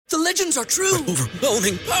The legends are true.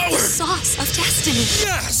 Overwhelming power! Sauce of destiny.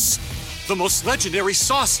 Yes! The most legendary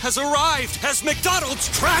sauce has arrived as McDonald's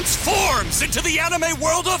transforms into the anime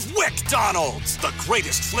world of WickDonald's. The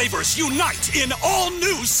greatest flavors unite in all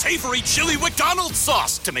new savory chili McDonald's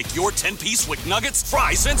sauce to make your 10-piece Wick Nuggets,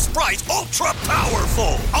 fries, and Sprite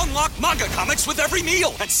ultra-powerful. Unlock manga comics with every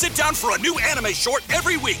meal and sit down for a new anime short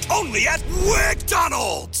every week only at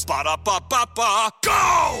WickDonald's. Ba-da-ba-ba-ba,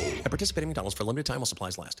 go! At participating McDonald's for a limited time while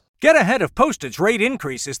supplies last. Get ahead of postage rate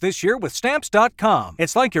increases this year with Stamps.com.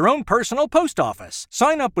 It's like your own personal post office.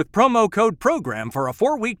 Sign up with promo code PROGRAM for a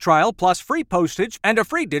 4-week trial plus free postage and a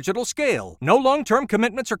free digital scale. No long-term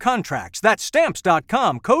commitments or contracts. That's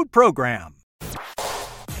Stamps.com, code PROGRAM.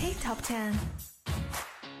 K-Top 10.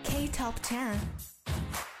 K-Top 10.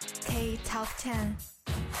 K-Top 10.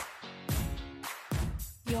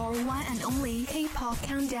 Your one and only K-Pop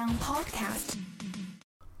Countdown podcast.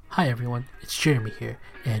 Hi everyone, it's Jeremy here,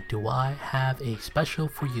 and do I have a special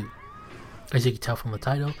for you? As you can tell from the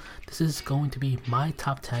title, this is going to be my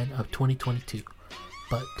top 10 of 2022.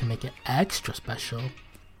 But to make it extra special,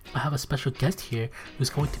 I have a special guest here who's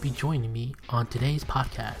going to be joining me on today's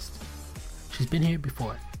podcast. She's been here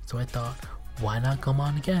before, so I thought, why not come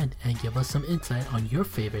on again and give us some insight on your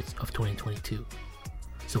favorites of 2022.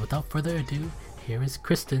 So without further ado, here is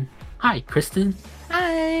Kristen. Hi, Kristen.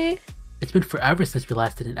 Hi. It's been forever since we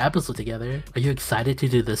last did an episode together. Are you excited to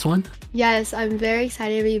do this one? Yes, I'm very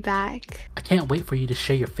excited to be back. I can't wait for you to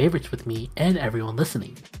share your favorites with me and everyone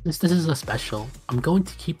listening. Since this is a special, I'm going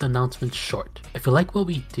to keep the announcements short. If you like what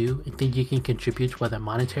we do and think you can contribute whether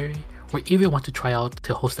monetary or even want to try out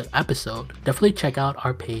to host an episode, definitely check out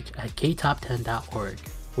our page at ktop10.org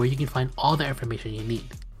where you can find all the information you need.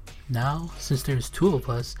 Now, since there's 2 of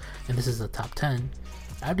us and this is the top 10,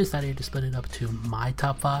 I've decided to split it up to my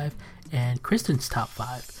top 5 and Kristen's top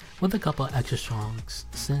 5 with a couple of extra songs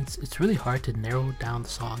since it's really hard to narrow down the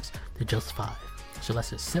songs to just 5. So let's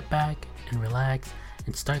just sit back and relax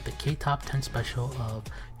and start the K-Top 10 special of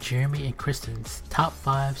Jeremy and Kristen's top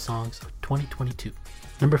 5 songs of 2022.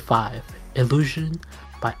 Number 5, Illusion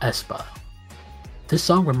by aespa. This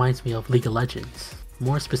song reminds me of League of Legends,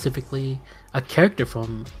 more specifically a character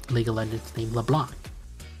from League of Legends named LeBlanc.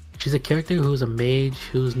 She's a character who's a mage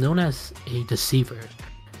who's known as a deceiver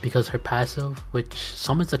because her passive, which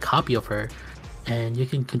summons a copy of her, and you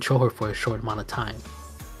can control her for a short amount of time.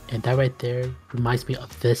 And that right there reminds me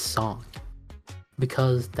of this song,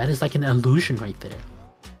 because that is like an illusion right there.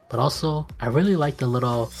 But also, I really like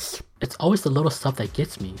it's always the little stuff that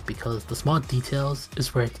gets me, because the small details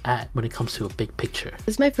is where it's at when it comes to a big picture.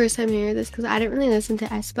 This is my first time hearing this because I didn't really listen to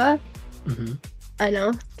aespa. Mm-hmm. I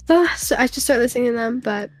know. So I should start listening to them,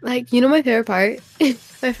 but like, you know my favorite part?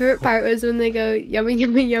 My favorite part was when they go, yummy,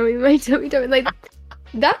 yummy, yummy, my tummy, tummy. Like,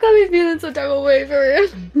 that got me feeling some type of way for real.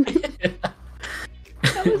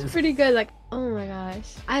 That was pretty good. Like, oh my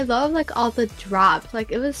gosh. I love like all the drops.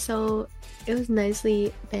 Like, it was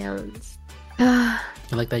nicely balanced. I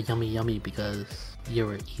like that yummy, yummy because you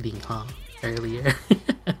were eating, earlier.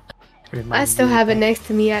 I still have it next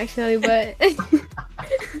to me actually, but...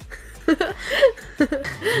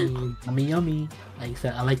 Yummy, yummy. Like I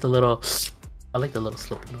said, I like the little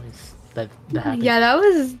slip noise that happens. Yeah,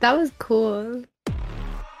 that was cool.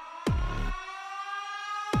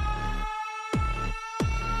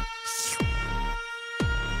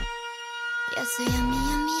 You're so yummy,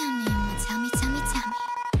 yummy, yummy, my tummy, tummy, tummy.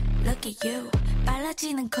 Look at you,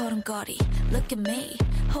 빨라지는 걸음걸이. Look at me,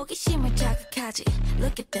 호기심을 자극하지.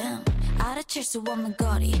 Look at them, 알아챌 수 없는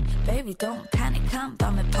거리. Baby, don't panic, come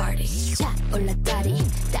밤의 party. 자, 올라다리,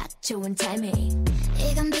 딱 좋은 타이밍.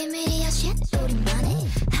 이건 비밀이야, shit, 우리만의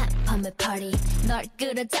밤의 party. 널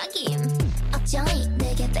끌어당김, 어쩌니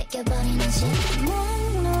내게 뺏겨버리는 shit.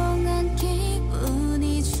 몽롱한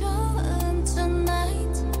기분이 좋은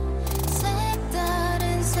tonight.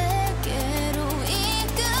 색다른 세계로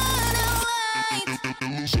이끌어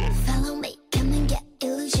light. Follow me, come and get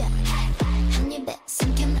illusion. 한 입에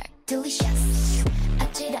삼켜 널 delicious.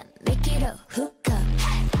 아찔한 미끼로 hook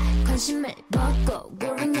up. 관심을 먹고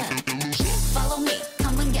고르면 Follow me,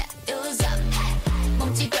 come and get illusion.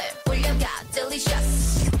 몸집을 불려가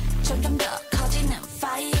delicious. 점점 더 커지는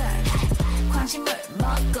fire. 관심을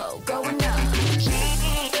먹고 고르면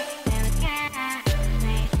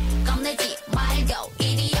겁내지 말고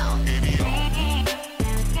이리요.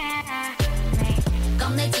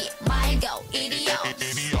 겁내지 말고 이리요.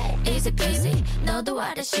 Easy peasy, 너도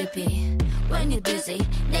알다시피 When you're dizzy,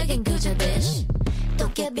 내겐 그저 dish.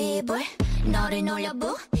 도깨비불, 너를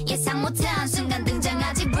놀려부 예상 못한 순간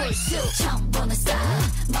등장하지 불쑥. 처음 보는 style,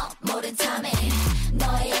 모른 탐에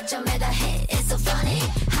너의 약점에 다 hit. It's so funny,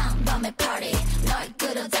 한 밤의 party 널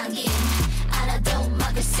끌어당긴 알아도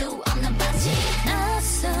막을 수 없는 반지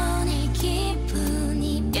낯선 이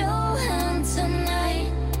기분이 묘한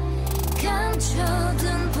tonight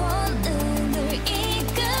감춰둔 본능을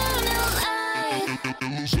이끄는 light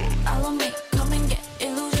Follow me, come and get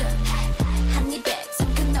illusion 한 입에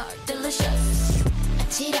삼킨 널 delicious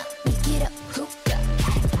아찔한 미끼로 훅가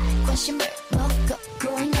관심을 먹고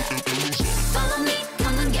going up Follow me,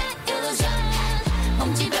 come and get illusion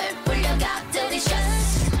몸집을 불려가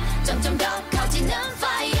delicious 점점 더 커지는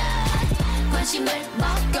fire 관심을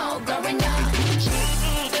먹고 going up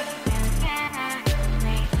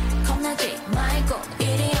겁나지 말고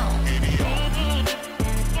이리 온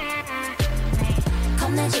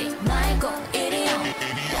겁나지 말고 이리 온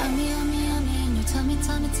Yummy yummy yummy in your tummy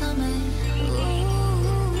tummy tummy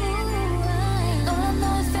All I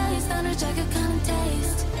know is face 너를 자극하는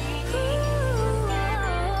taste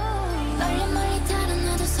멀리 멀리 다른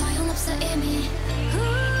나도 소용없어 이미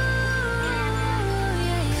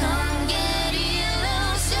Come get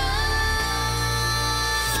illusion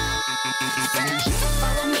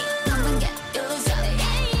Follow me, come and get illusion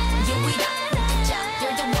You with that,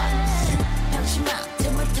 you're the one 병심한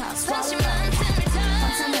틈을 타 swallow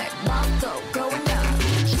환상을 먹고 going up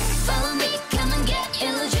Follow me, come and get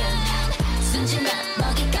illusion 순진한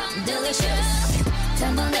먹잇감 delicious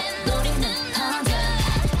단번에 노리는 hunter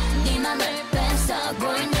네 맘을 뺏어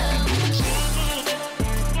going up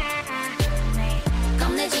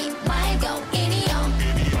겁내지 말고 이리 온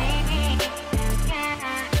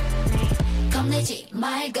겁내지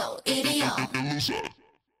말고 이리 온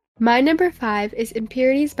My number 5 is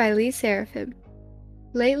Impurities by Lee Seraphim.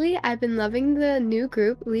 Lately, I've been loving the new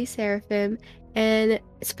group, Lee Seraphim, and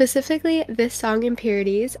specifically this song,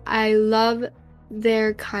 Impurities. I love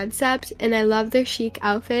their concept and I love their chic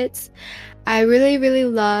outfits. I really, really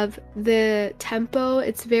love the tempo.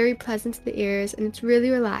 It's very pleasant to the ears and it's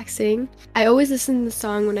really relaxing. I always listen to the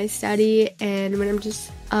song when I study and when I'm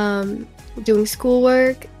just doing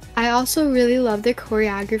schoolwork. I also really love the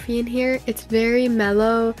choreography in here. It's very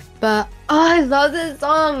mellow, but I love this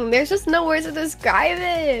song. There's just no words to describe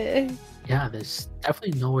it. Yeah, there's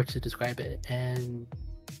definitely no words to describe it. And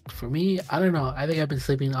for me, I don't know. I think I've been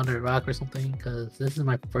sleeping under a rock or something because this is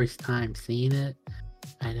my first time seeing it.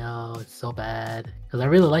 I know it's so bad because I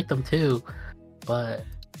really like them too, but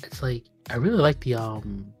it's like I really like the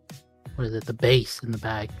what is it? The bass in the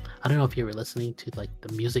back. I don't know if you were listening to like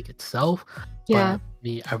the music itself. Yeah. But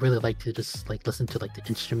me, I really like to just like listen to like the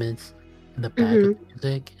instruments in the back of the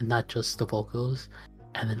music and not just the vocals.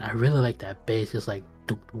 And then I really like that bass. It's like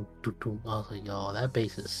doo, doo, doo, doo. I was like, yo, that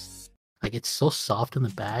bass is like it's so soft in the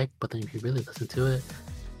back, but then if you really listen to it,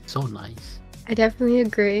 it's so nice. I definitely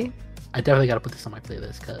agree. I definitely gotta put this on my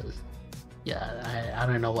playlist because yeah, I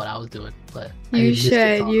don't know what I was doing, but You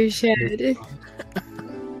should.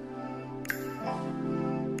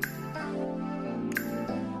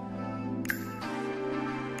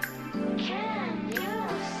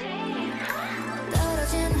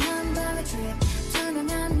 떨어진 한 방울 drip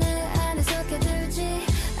투명한 내 안에 섞여들지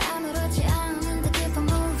아무렇지 않은데 keep on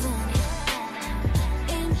moving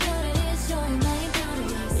Impurities showing my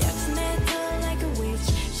impurities 약심해도 like a witch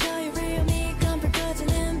Show you real me 깜빡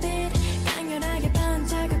꺼지는 빛 강렬하게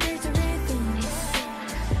반짝여들 the rhythms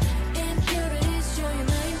Impurities showing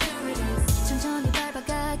my impurities 천천히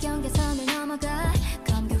밟아가 경계선을 넘어가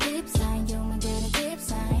Come get whip sign 욕망들의 deep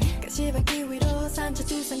sign 가시밭길 위로 산책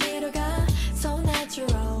두상으로 가 So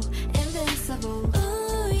natural, invincible.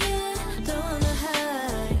 Ooh yeah, don't wanna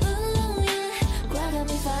hide. Ooh yeah, grab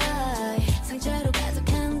me fly. 상처로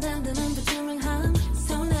가득한 든든한 부투명함.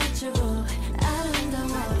 So natural,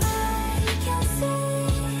 아름다워. I can see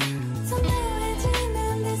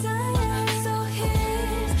선명해지는 desire. So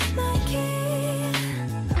here's my key.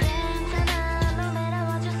 괜찮아, no matter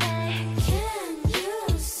what you say. Can you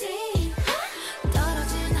see?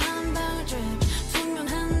 떨어진 한 방울 drip.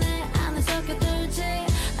 투명한 내 안에 섞여들지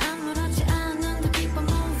아무렇지 않은데 keep on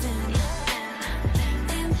moving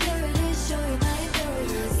Impurities show you my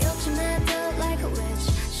impurities 욕심내도 like a witch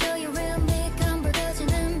Show you real me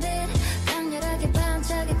깜빡여지는 빛 강렬하게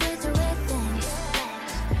반짝여들 the rhythms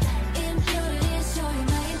Impurities show you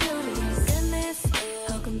my impurities Goodness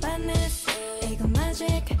혹은 badness 이건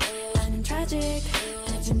magic 아닌 tragic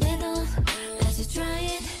가진대도 다시 try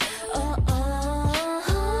it oh oh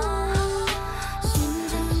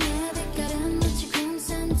심장의 빛깔은 마치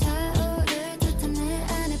crimson 타오를 듯한 내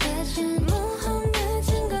안의 passion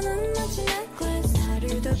모험해진 거는 마치 necklace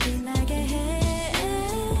나를 더 빛나게 해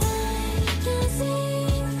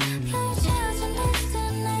Kissing 펼쳐진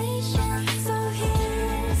destination So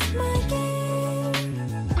here's my game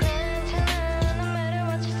괜찮아 no matter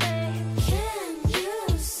what you say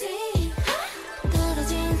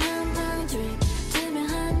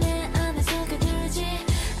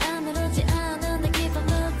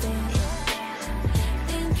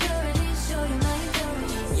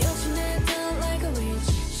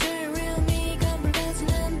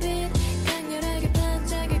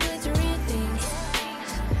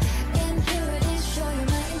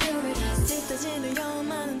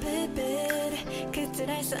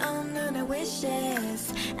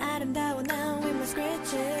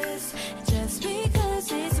changes just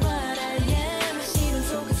because it's what I am. 시간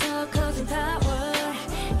속에서 커진 power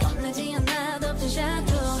겁나지 않아 덮친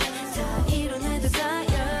shadow 다 이룬 내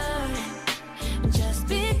desire just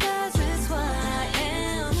because it's what I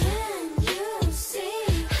am. Can you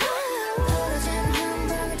see 떨어지는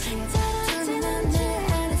흔적을 떨어지는 내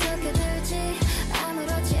안에 섞여들지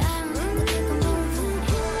아무렇지 않은 것 같은 moving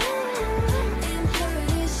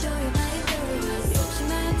impurity show you my impurities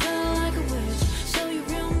욕심에 like a witch show you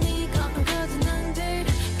real me 깜빡하진 않들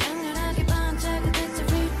강렬하게 반짝여 that's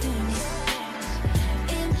everything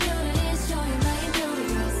impurities show you my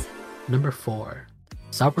impurities. Number 4,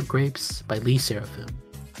 Sour Grapes by Lee Seraphim.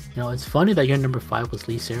 You know, it's funny that your number 5 was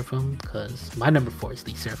Lee Seraphim because my number 4 is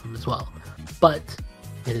Lee Seraphim as well. But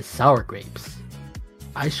it is Sour Grapes.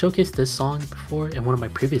 I showcased this song before in one of my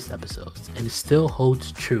previous episodes and it still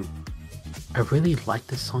holds true. I really like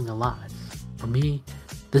this song a lot. For me,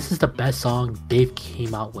 this is the best song Dave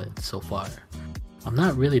came out with so far. I'm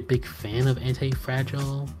not really a big fan of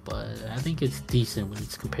Anti-Fragile, but I think it's decent when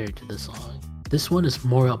it's compared to this song. This one is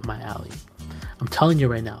more up my alley. I'm telling you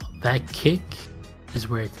right now, that kick is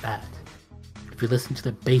where it's at. If you listen to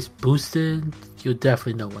the bass boosted, you'll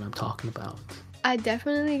definitely know what I'm talking about. I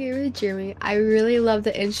definitely agree with Jeremy. I really love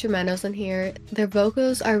the instrumentals on here. Their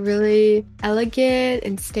vocals are really elegant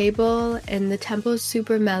and stable, and the tempo is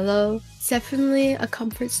super mellow. It's definitely a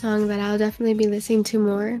comfort song that I'll definitely be listening to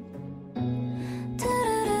more.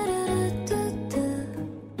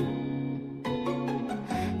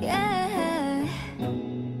 Yeah.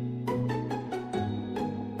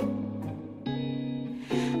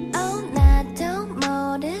 Oh 나도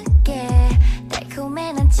모르게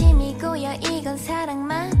달콤한 아침이 고여 이건 사랑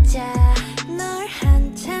맞아 널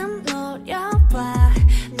한참 노려봐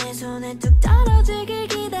내 손에 뚝 떨어지길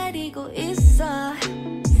기다리고 있어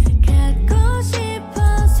갖고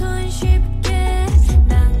싶어 손쉽게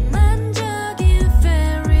낭만적인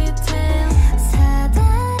fairy tale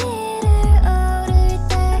사다리를 오를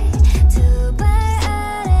때 두 발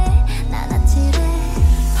아래 난 아찔해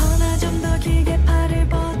허나 좀 더 길게 팔을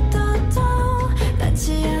뻗어도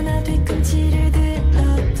닿지 않아 뒤꿈치를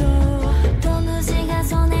들어도 또 누지가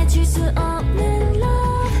손에 쥘 수 없는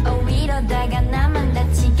love 이러다가 나만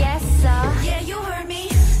다치겠어 Yeah you heard me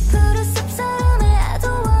푸른 쌉싸름해 I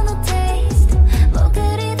don't wanna taste 뭐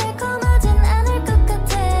그리 달콤하진 않을 것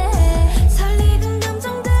같아 설익은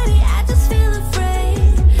감정들이 I just feel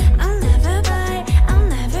afraid I'll never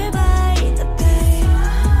buy the pain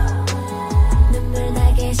눈물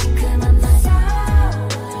나게 시큼한 맛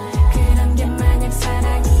그런 게 만약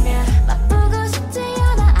사랑이면 맛보고 싶지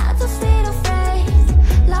않아 I just feel afraid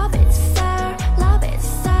Love it sour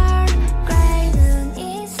grey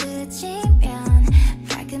눈이 스치면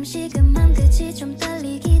가끔씩은 끝이 좀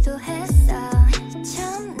떨리기도 했어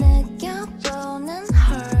처음 느껴보는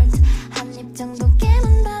hurt 한 입 정도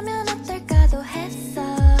깨문다면 어떨까도 했어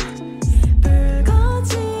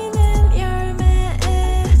붉어지는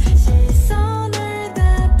열매에 시선을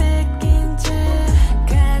다 뺏긴 채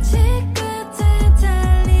가지 끝에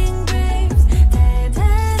달린 grapes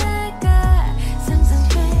대단할까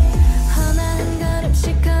상상돼 허나 한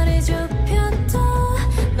걸음씩 거리 좁혀도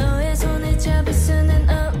너의 손을 잡을 수는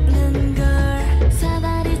없는 걸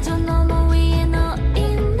사다리 저 너머 위에 너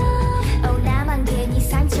있나 나만 괜히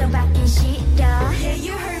상처받긴 싫어 Yeah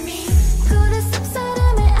you heard me 푸른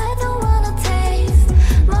쌉싸름해 I don't wanna taste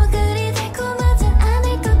뭐 그리 달콤하진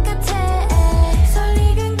않을 것 같아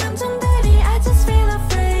설익은 감정들이 I just feel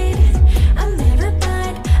afraid I'll never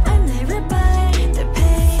buy the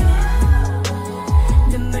pain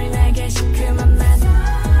눈물 나게 시큼한 맛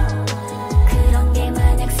그런 게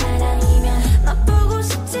만약 사랑이면 맛보고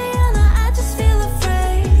싶지 않아 I just feel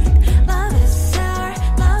afraid Love is sour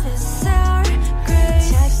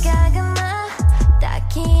grapes 착각은 마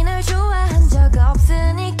딱히 널 좋아한 적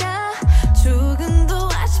없으니까 조금도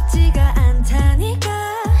아쉽지가 않다니까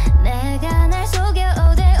내가 날 속여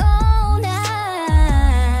all day all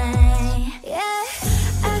night yeah.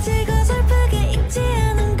 아직 어설프게 익지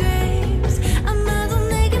않은 grapes 아마도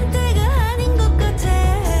내겐 때가 아닌 것 같아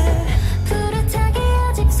푸릇하게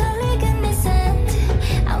아직 설익은 내 scent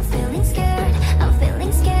I'm feeling scared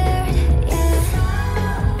yeah.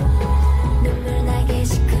 눈물 나게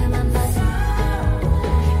시큼한 맛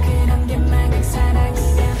그런 게 만약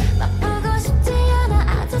사랑이면 맛보고 싶지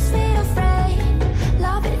않아 I just feel afraid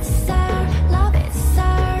Love it sour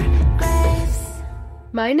grapes.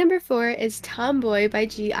 My number 4 is Tomboy by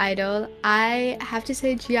G Idol. I have to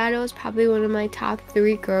say G Idol is probably one of my top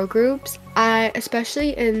 3 girl groups.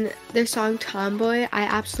 Especially in their song Tomboy, I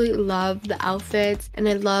absolutely love the outfits and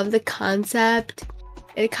I love the concept.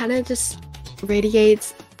 It kind of just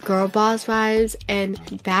radiates girl boss vibes and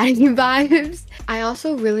baddie vibes. I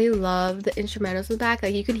also really love the instrumentals in the back.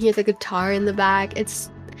 Like you can hear the guitar in the back.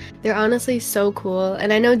 They're honestly so cool.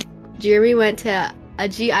 And I know Jeremy went to a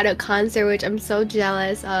G Idol concert, which I'm so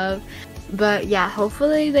jealous of. But yeah,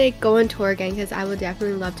 hopefully they go on tour again because I would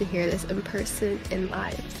definitely love to hear this in person and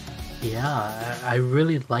live. Yeah, I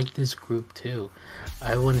really like this group too.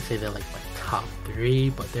 I wouldn't say they're like my top 3,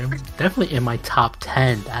 but they're definitely in my top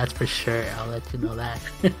 10. That's for sure. I'll let you know that.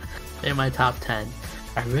 They're in my top 10.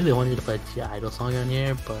 I really wanted to put a G Idol song on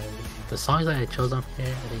here, but the songs that I chose on here,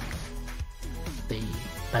 I think they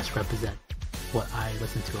best represent what I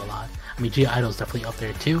listen to a lot. I mean, G Idol's definitely up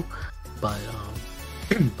there too, but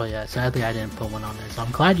yeah, sadly I didn't put one on there. So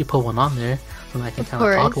I'm glad you put one on there, so I can kind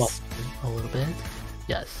of talk about it a little bit.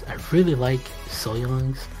 Yes, I really like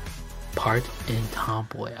Soyoung's part in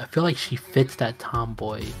Tomboy. I feel like she fits that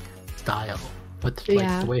tomboy style with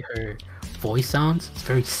like the way her voice sounds. It's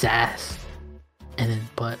very sass, and then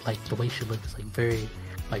but like the way she looks is like very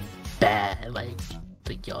like bad, like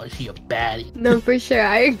yo, she a baddie. No, for sure,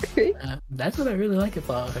 I agree. That's what I really like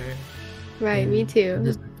about her. Right, me too. In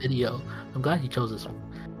this video, I'm glad you chose this one.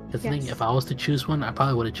 Because I think if I was to choose one, I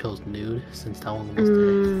probably would have chose Nude, since that one was the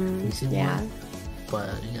recent one.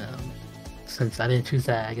 But you know, since I didn't choose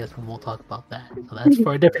that, I guess we won't talk about that. So that's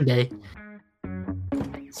for a different day.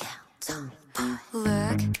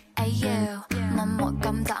 Look at you, 난 못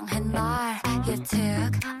감당해 날. You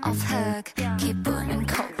took off hook, 기분은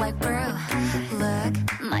cold like brew. Look,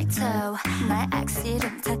 my toe, 날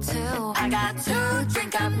accident tattoo. I got to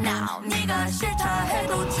drink up now. 네가 싫다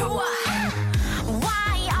해도 좋아.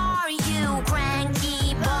 Why are you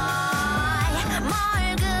cranky boy? 뭘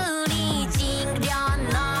그리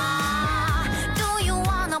찡그려놔? Do you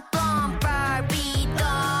wanna blonde Barbie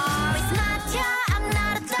doll? It's not your, I'm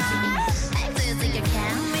not a doll. Do you think you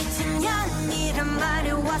can? 미친년이란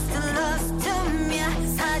말이 what's the love to me?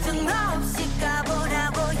 사정 없이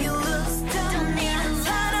가보라고 you lose to me.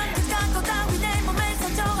 사랑 끝까고 따위 내 몸에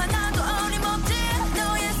상처 하나도 어림없지.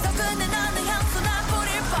 너의 속은데 나는 향수 나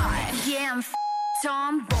뿌릴 뻔. Yeah, I'm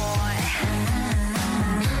tomboy.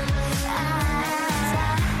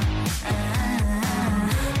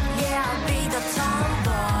 Yeah, I'll be the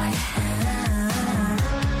tomboy.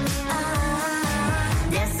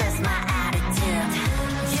 This is my attitude.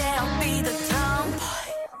 Yeah, I'll be the tomboy.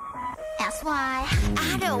 That's why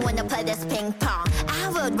I don't wanna play this ping pong. I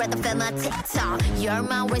would rather film a TikTok. You're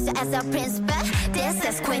my wish as a prince, but this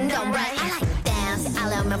is queendom, right? I like dance, I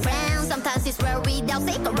love my friends. Sometimes it's rare without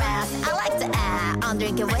cigarettes. I like to act, I'm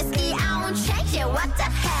drinking whiskey. I won't change it, what the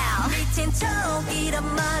hell? 미친 척이란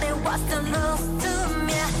말에 what's the lose to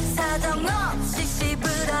me? 사정 없이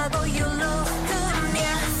씹으라고 you lose to me.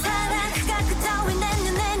 사랑 그가 따위 내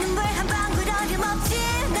눈에 눈물 한 방울 어림없지.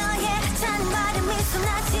 너의 찬 말에 미소 나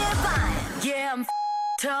제발. Yeah, I'm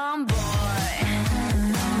tomboy.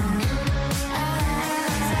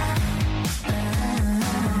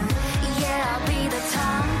 Yeah, I'll be the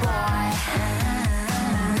tomboy.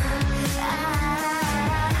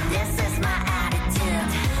 This is my attitude.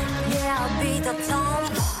 Yeah, I'll be the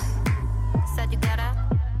tomboy. Said you get it?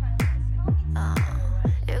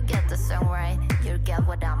 You get the song right. You get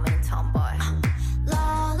what I mean, tomboy.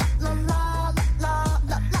 La la la la la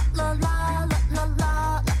la la la la la la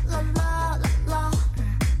la la.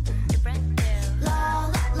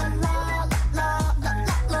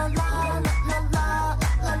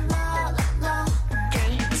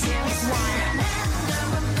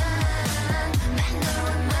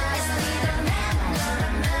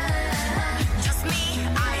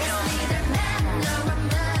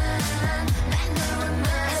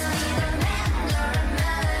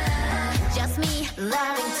 Just me,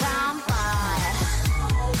 loving tomboy.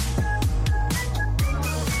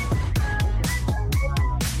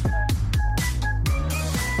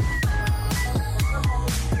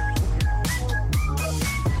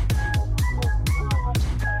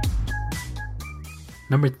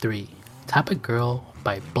 Number 3, Type of Girl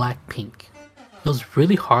by Blackpink. It was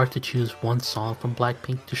really hard to choose one song from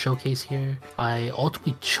Blackpink to showcase here. I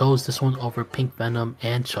ultimately chose this one over Pink Venom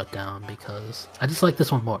and Shutdown because I just like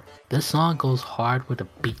this one more. This song goes hard with a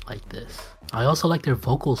beat like this. I also like their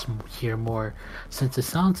vocals here more since it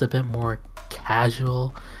sounds a bit more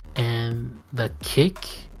casual and the kick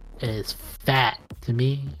is fat. To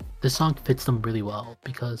me, this song fits them really well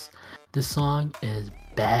because this song is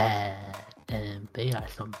bad and they are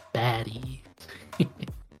some baddies.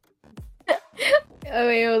 Oh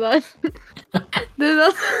wait, hold on.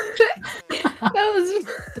 That was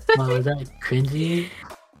Oh, was that cringy?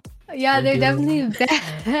 yeah, they're definitely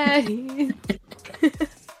bad.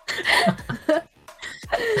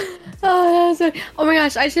 Oh, that was so. Oh my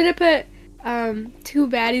gosh, I should have put Two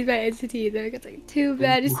Baddies by NCT. Then it's like Two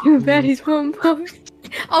Baddies, one more.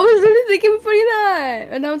 I was really thinking of putting that,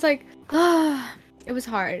 and I was like, ah, it was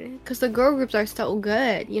hard because the girl groups are so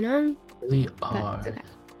good, you know. Really are.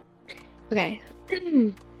 Okay.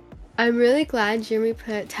 I'm really glad Jeremy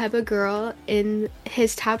put Type of Girl in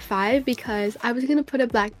his top 5 because I was gonna put a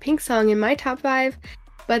Blackpink song in my top 5,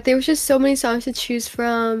 but there was just so many songs to choose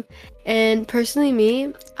from. And personally,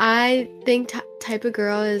 me, I think Type of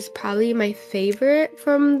Girl is probably my favorite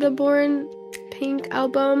from the Born Pink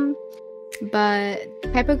album, but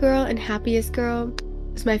Type of Girl and Happiest Girl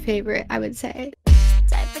is my favorite, I would say.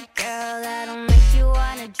 Type of girl that'll make you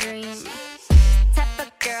wanna dream. Type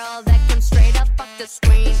of girl that can straight up off the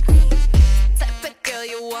screen. Type of girl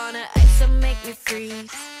you wanna ice and make me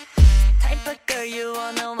freeze. Type of girl you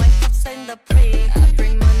wanna wipe up in the pre. I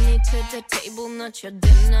bring money to the table, not your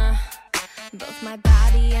dinner. Both my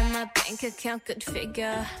body and my bank account could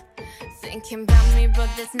figure. Thinking about me, but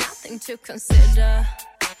there's nothing to consider.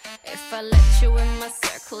 If I let you in my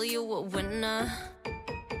circle, you a winner.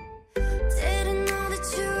 Didn't know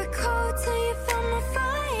that you were cold till you found my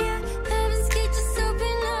fire. Heaven's gate just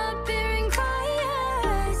open up, hearing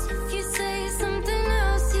quiet. If you say something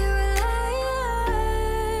else, you're a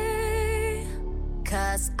liar.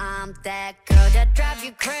 Cause I'm that girl that drives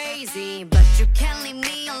you crazy, but you can't leave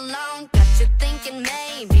me alone. Got you thinking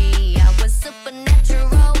maybe I was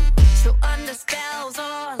supernatural. You under spells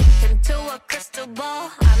or look into a crystal ball.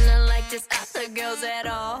 I'm not like these other girls at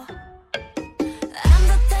all. I'm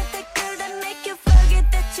the type of girl that make you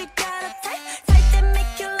forget that you got a type. Type that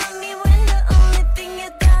make you love me when the only thing you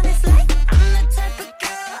done is like. I'm the type of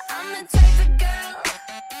girl, I'm the type of girl.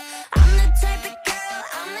 I'm the type of girl,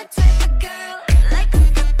 I'm the type of girl. Like da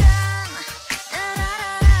da da, da da da.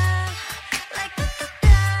 Like da da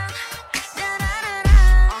da, da da da.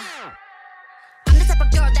 I'm the type of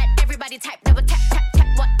girl that everybody type, double tap tap tap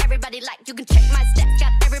what everybody like. You can check my steps,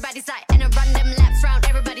 got everybody's eye, and I run them laps round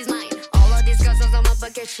everybody's mind. All of these girls on my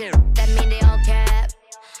bucket shit, that mean they all cap.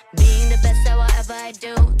 Being the best at whatever I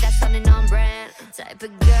do, that's something on brand. Type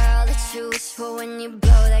of girl that you wish for when you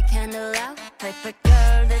blow that candle out. Type of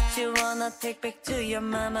girl that you wanna take back to your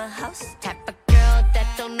mama house. Type of girl that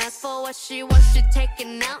don't ask for what she wants, she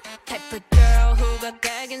taking out. Type of girl who got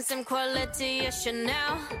gag and some quality, yes you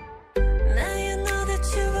know. Now you know that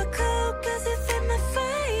you were cold cause you fit my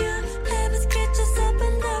fire. Heaven's gate just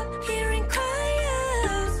opened up, hearing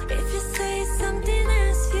quiet. If you say something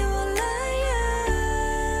else, you a liar.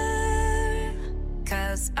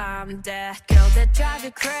 Cause I'm that girl that drive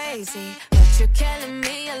you crazy, but you're killing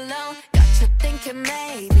me alone. Got you thinking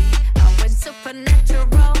maybe I went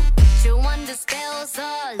supernatural. Put you under spells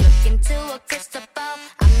or look into a crystal ball.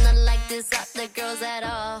 I'm not like these other girls at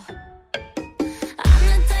all. I'm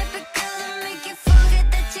the type of girl that make you forget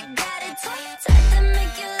that you got it tight. Type that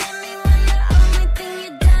make you let me when the only thing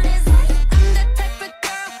you done is like. I'm the type of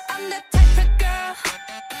girl, I'm the type of girl.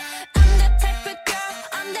 I'm the type of girl,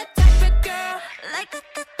 I'm the type of girl. Like da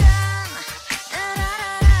da da, da da da.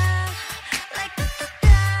 Like da da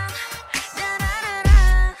da, da da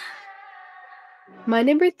da. My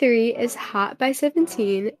number 3 is Hot by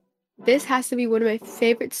 17. This has to be one of my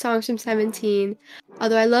favorite songs from 17.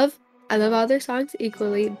 Although I love all their songs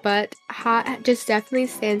equally, but Hot just definitely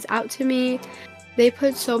stands out to me. They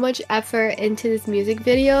put so much effort into this music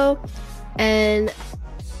video, and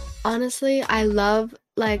honestly, I love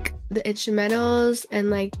like the instrumentals and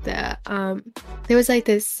like the there was like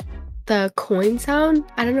the coin sound.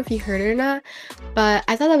 I don't know if you heard it or not, but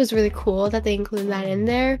I thought that was really cool that they included that in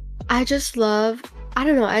there. I just love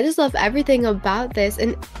everything about this.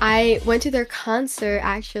 And I went to their concert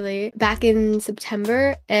actually back in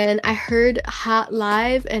September, and I heard Hot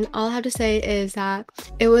live, and all I have to say is that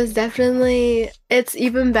it's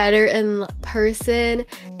even better in person,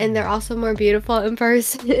 and they're also more beautiful in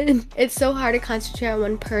person. It's so hard to concentrate on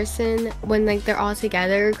one person when like they're all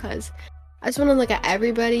together, because I just want to look at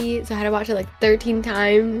everybody, so I had to watch it like 13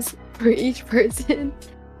 times for each person.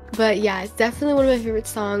 But yeah, it's definitely one of my favorite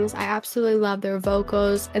songs. I absolutely love their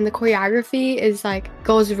vocals, and the choreography is like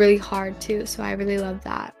goes really hard too, so I really love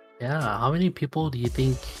that. Yeah, how many people do you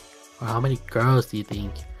think, or how many girls do you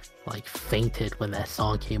think like fainted when that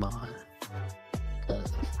song came on?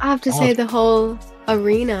 I have to say the whole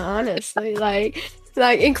arena, honestly, like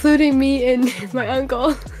including me and my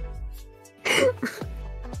uncle.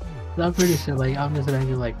 I'm pretty sure, like, I'm just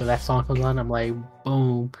imagining, like, when that song comes on, I'm like,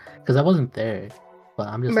 boom, because I wasn't there, but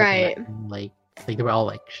I'm just right. Like they were all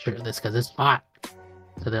like shirtless because it's hot,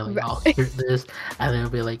 so they're like all shirtless, and they'll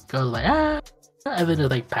be like girls like And then they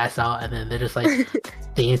like pass out, and then they're just like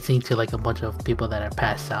dancing to like a bunch of people that are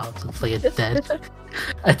passed out. So it's like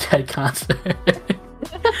a dead concert.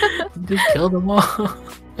 Just kill them all.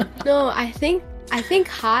 No, I think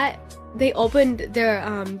Hot. They opened their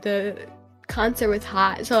the concert with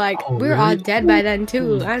Hot, so like Oh, we were all really? dead by then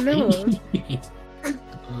too. I know.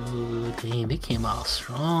 Oh, dang, they came out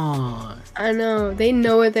strong. I know. They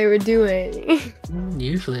know what they were doing.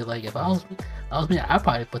 Usually, like if I was me, I'd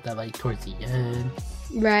probably put that like towards the end.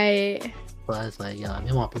 Right. But it's like, yeah,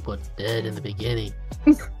 they want people dead in the beginning.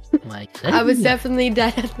 Like, I was dang. definitely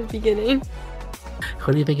dead at the beginning.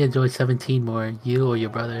 Who do you think enjoyed 17 more, you or your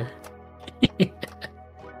brother?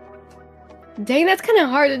 Dang, that's kind of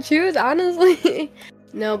hard to choose, honestly.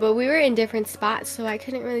 No, but we were in different spots, so I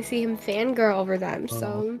couldn't really see him fangirl over them.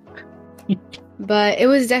 So, but it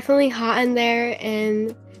was definitely hot in there,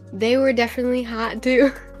 and they were definitely hot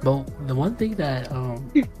too. But the one thing that,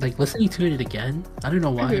 like listening to it again, I don't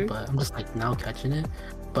know why, Mhm. but I'm just like now catching it.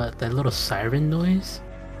 But that little siren noise,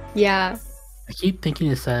 Yeah. I keep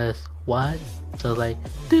thinking it says what. So I was like,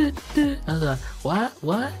 duh, duh. I was like,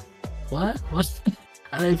 what?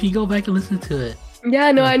 And if you go back and listen to it,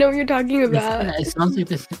 Yeah, no, I know what you're talking about. it sounds like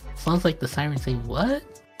this. Sounds like the siren saying what?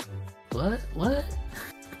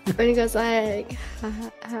 When he goes like,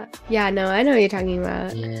 yeah, no, I know what you're talking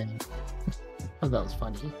about. Yeah. I thought that was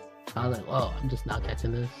funny. I was like, whoa, I'm just now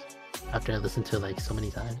catching this after I listened to it like so many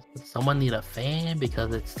times. Someone need a fan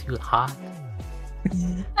because it's too hot.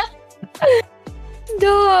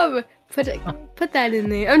 Stop! Put that in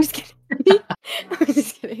there. I'm just kidding. I'm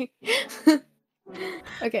just kidding.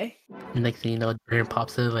 Okay. And next thing you know, Darren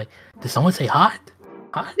pops in like, did someone say hot?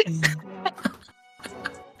 Hot?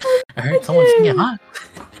 I heard someone singing hot.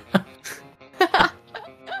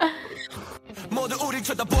 모두 우릴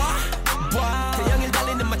쳐다봐 태양을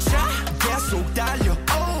달리는 마차 계속 달려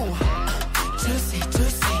Juicy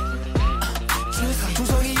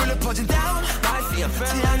중성이 울려 퍼진 down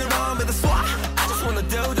태양을 with a swat I just wanna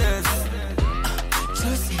do this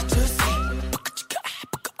Juicy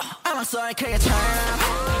암흑소의 크게 turn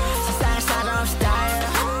세상을 사정없이 달려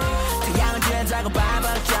태양은 뒤에자고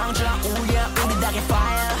밟아 정적 우려 우리 닭의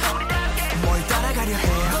fire 뭘 따라가려 해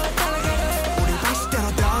우리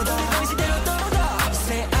방식대로 떠도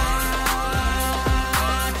Say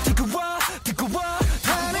뜨거워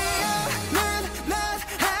밤이야 난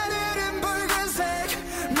하늘은 붉은색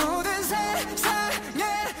모든 세상에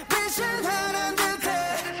빛을 하는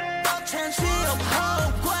듯해 벅찬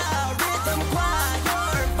호흡과 리듬과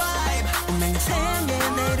your vibe 운명의 태양에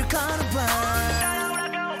내일을 걸어봐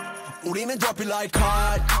우리는 drop it like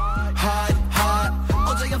hot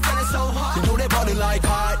어제가 feeling so hot 노래 burning like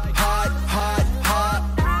hot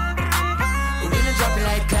우리는 drop it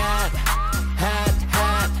like hot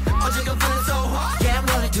어제가 feeling so hot yeah I'm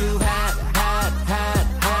running too hot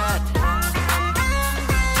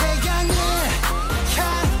태양을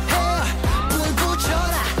향해 불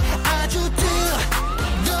붙여라 아주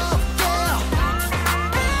뜨겁게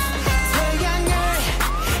태양을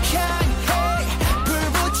향해 불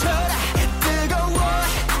붙여라 뜨거워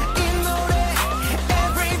이 노래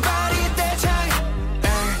everybody 대창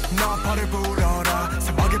너 발을 불어라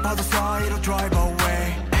사막의 파도 사이로 drive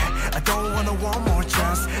away I don't wanna one more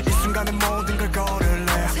chance 이 순간에 모든 걸 걸을래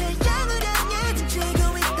태양을 향해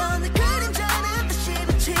던지고 있던 내 그림자는 다시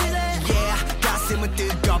비치네 Yeah 가슴은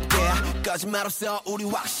뜨겁게 거짓말 없어 우리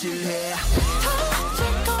확실해 터질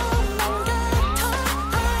것만 같아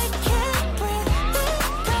I can't breathe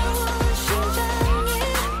뜨거운 심장이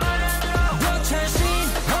벅찬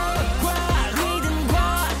신호과 리듬과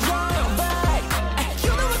your vibe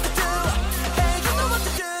You know what to do You know what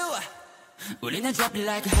to do 우리는 drop it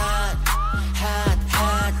like hot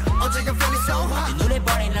어제가 feeling so hot 이 노래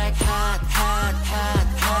burning like hot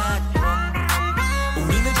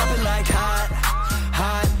우리는 drop it like hot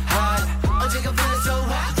어제가 feeling so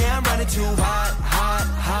hot Yeah I'm running too hot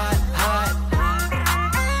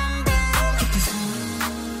깊은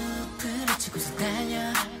숲을 헤치고서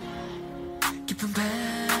달려 깊은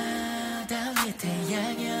바다 위에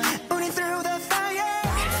태양이야 우린 through the fire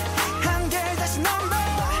한결 다시 넘어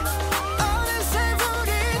어느새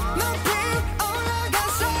우린 높이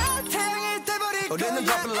올라가서 태양이 돼버리고 우리는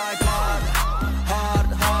drop it like hot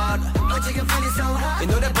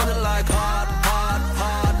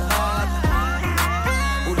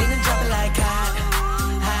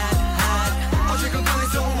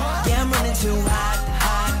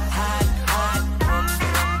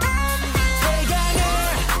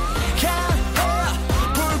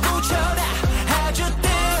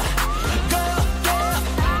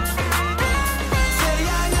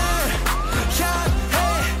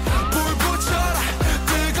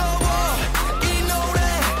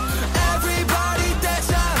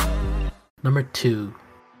 2,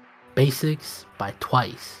 Basics by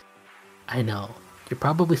Twice. I know, you're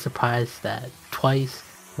probably surprised that Twice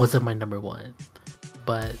wasn't my number 1,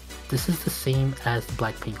 but this is the same as the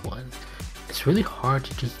Blackpink one. It's really hard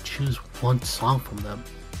to just choose one song from them.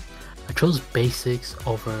 I chose Basics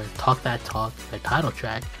over Talk That Talk, their title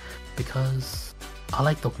track, because I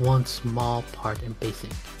like the one small part in Basic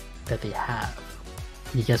that they have.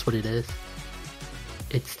 Can you guess what it is?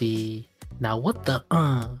 It's the now what the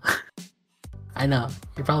I know,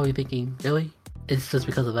 you're probably thinking, really? It's just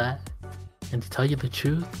because of that? And to tell you the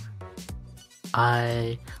truth,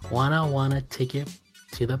 I wanna take it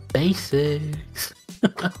to the basics.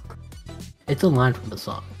 It's a line from the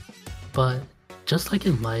song. But just like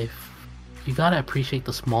in life, you gotta appreciate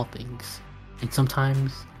the small things. And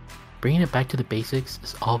sometimes bringing it back to the basics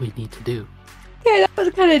is all we need to do. Okay, that was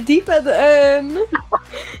kind of deep at the end.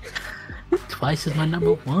 Twice is my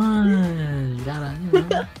number 1. You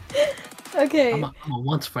gotta, Okay. I'm a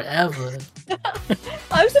once forever.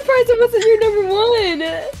 I'm surprised it wasn't your number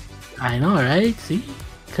 1. I know, right? See?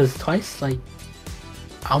 Because Twice, like,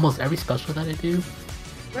 almost every special that I do,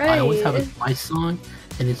 Right. I always have a Twice song,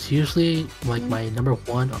 and it's usually like my number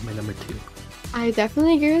 1 or my number 2. I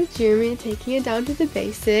definitely agree with Jeremy taking it down to the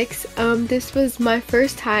basics. This was my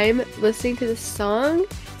first time listening to this song.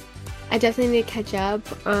 I definitely need to catch up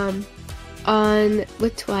on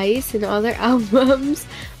with Twice and all their albums.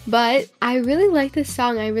 But I really like this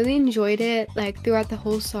song. I really enjoyed it like throughout the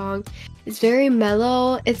whole song. It's very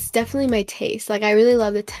mellow. It's definitely my taste. Like I really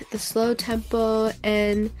love the slow tempo,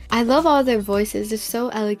 and I love all their voices. They're so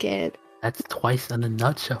elegant. That's Twice in a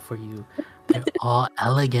nutshell for you. They're all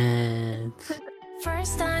elegant.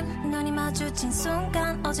 First time 눈이 마주친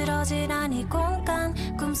순간 어질어질한 이 공간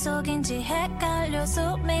꿈속인지 헷갈려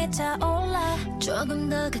숨이 차올라 조금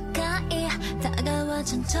더 가까이 다가와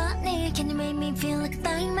천천히 Can you make me feel like a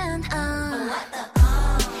diamond?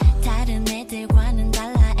 다른 애들과는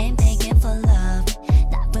달라 I'm begging for love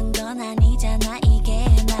나쁜 건 아니잖아 이게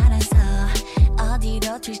나라서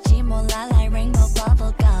어디로 튈지 몰라 like rainbow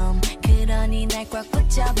bubblegum 그러니 날 꽉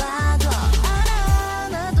붙잡아도 알아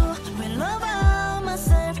나도 will love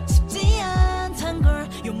myself 쉽지 않단 걸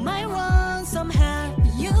You're my one somehow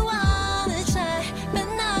You wanna try but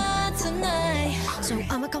not tonight So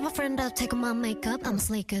I'ma call my friend up take off my makeup I'm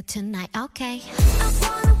sleeker tonight okay I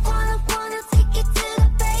wanna take it to the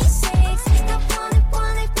basics 나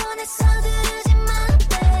wanna 서두르지 마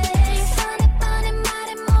babe 뻔해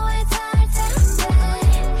말해 뭐해 다할 텐데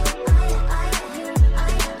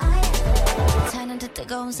타는 듯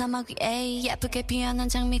뜨거운 사막 위에 예쁘게 피어난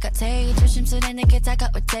장미 같아 조심스레 내게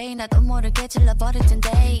다가올 때 나도 모르게 질러버릴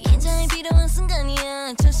텐데 인자에 필요한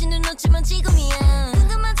순간이야 정신을 놓치면 지금이야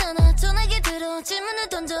궁금하잖아 전화기 들어 질문을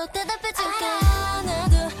던져 대답해줄게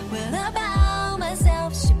나도 will about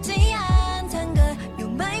myself 쉽지 않단 걸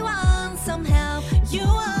You're my one somehow You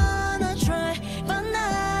wanna try but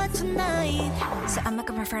not tonight So I'ma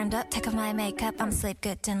call my friend up take off my makeup I'm sleep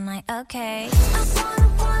good tonight okay I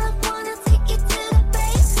wanna take it to the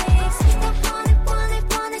basics 나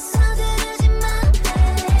wanna 서두르지 마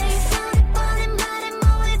babe 뻔해 말해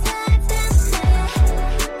뭐해 다할 텐데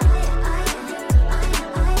I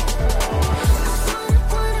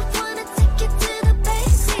wanna take it to the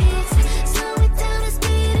basics Slow it down and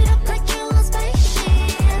speed it up like you want spaceship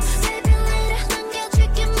Maybe later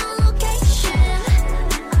남겨줄게 my location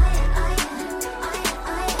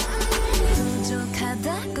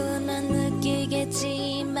부족하다고 난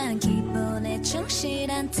느끼겠지만 기본에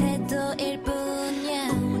충실한 태도일 뿐이야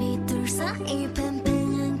우리 둘 사이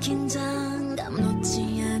팽팽한 긴장감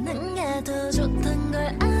놓지 않은 게 더 좋단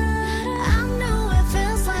걸 알아 I know it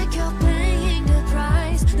feels like you're paying the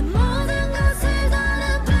price 내 모든 것을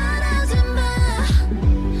다 바라지 마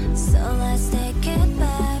So let's take it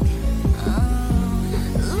back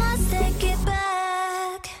Let's take it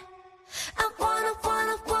back I wanna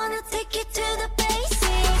take it to the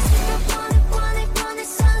basics 나 wanna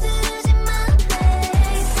서두르지 마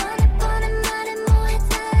babe 뻔해 말해 뭐해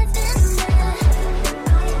다할 텐데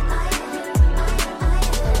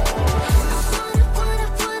I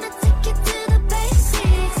wanna take it to the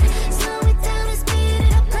basics Slow it down and speed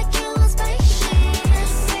it up like you want spaceship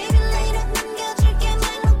Maybe later 남겨줄게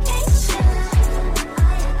my location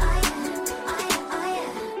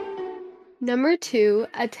Number 2,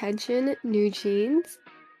 Attention, New Jeans.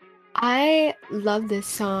 I love this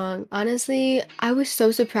song. Honestly, I was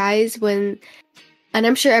so surprised when, and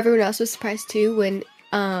I'm sure everyone else was surprised too, when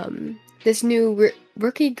this new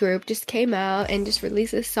rookie group just came out and just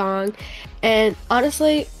released this song. And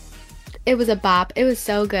honestly, it was a bop. It was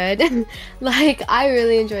so good. Like, I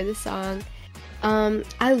really enjoyed this song.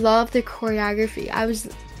 I love the choreography. I was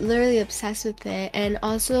literally obsessed with it. And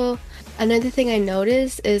also, another thing I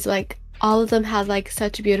noticed is like all of them have like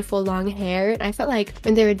such beautiful long hair. And I felt like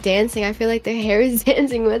when they were dancing, I feel like their hair is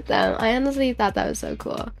dancing with them. I honestly thought that was so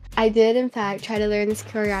cool. I did, in fact, try to learn this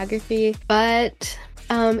choreography, but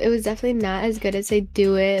it was definitely not as good as they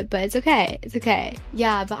do it, but it's okay. It's okay.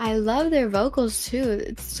 Yeah, but I love their vocals too.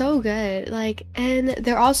 It's so good. Like, and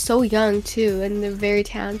they're all so young too, and they're very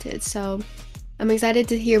talented. So I'm excited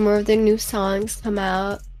to hear more of their new songs come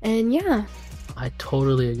out. And yeah. I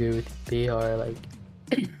totally agree with you. They are like,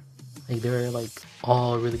 they're like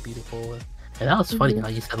all really beautiful. And that was funny how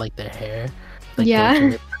you said like their hair. Like,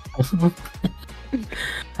 yeah.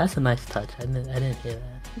 That's a nice touch. I didn't hear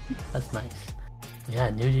that. That's nice. Yeah,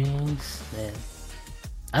 new jeans, man.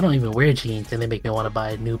 I don't even wear jeans, and they make me want to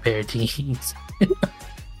buy a new pair of jeans.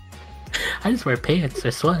 I just wear pants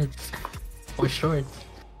or sweats or shorts.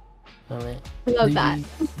 I love that.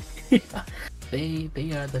 They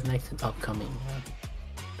are the next and upcoming.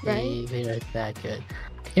 Right? They are that good.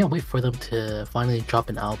 I can't wait for them to finally drop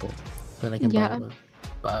an album so that I can buy them.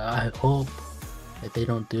 But I hope that they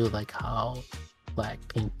don't do like how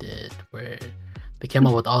Blackpink did, where they came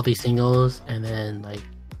out with all these singles and then like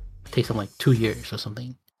it takes them like 2 years or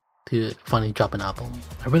something to finally drop an album.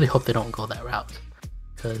 I really hope they don't go that route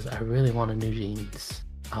because I really want a New Jeans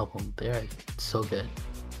album. They are so good.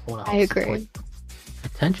 I agree.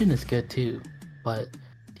 Attention is good too, but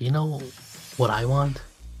do you know what I want?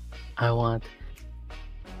 I want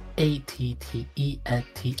ATTENTI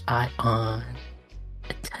on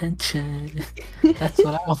attention. That's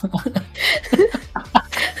what I want.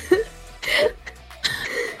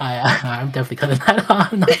 I'm definitely cutting that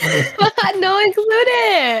on. No, include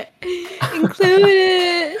it. Include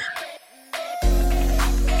it.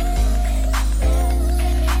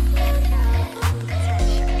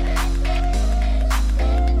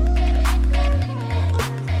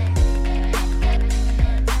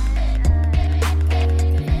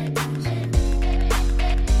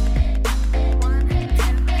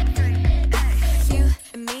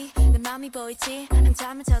 보이지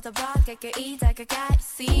한참을 쳐다봐 가까이 다가가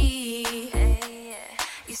You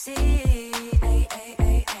see 1,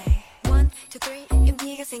 2, 3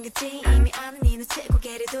 용기가 생겼지 이미 아는 네 눈치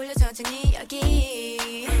고개를 돌려 천천히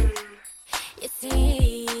여기 You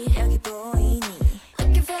see 여기 보이니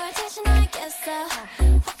Looking for attention I guess so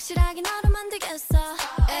확실하게 너를 만들겠어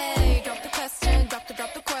Ay, drop the question drop the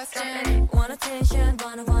question Want attention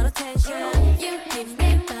want attention You give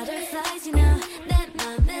me butterflies you know 내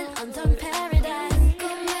맘은 온통 paradise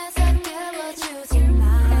꿈에서 깨워주지 마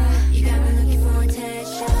You got me looking for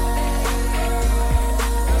attention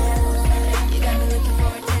You got me looking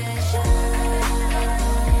for attention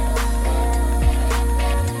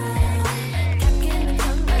가끔은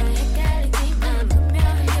정말 헷갈리지만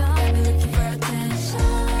분명히 You got me looking for attention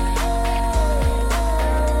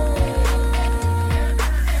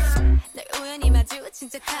날 우연히 마주친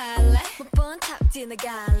척할래 못 본 척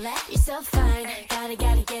지나갈래 You're so fine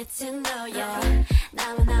gotta get to know you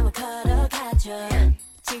나만 걸어가줘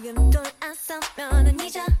지금 돌아서면은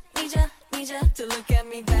잊어 To look at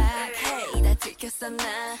me back Hey 다 들켰어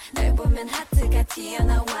날 보면 하트가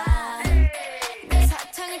튀어나와 내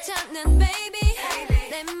사탕을 찾는 baby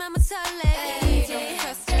내 맘은 설레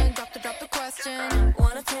Drop the question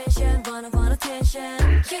Want attention want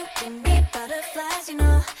attention You give me butterflies you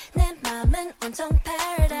know 내 맘은 온통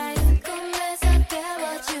paradise 꿈에서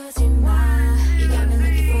깨워주지 마 You got me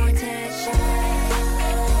looking for attention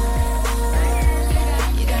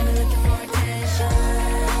You got me looking for attention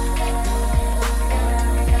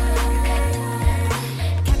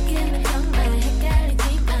가끔은 정말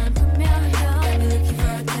헷갈리지만 분명히 You got me looking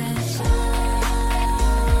for attention You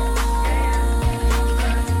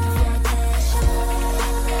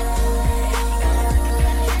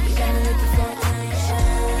got me looking for attention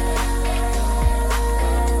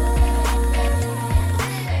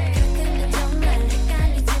가끔은 정말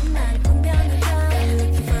헷갈리지만 분명히 You got me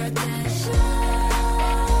looking for attention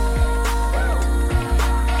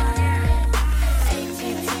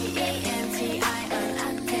ATTENTION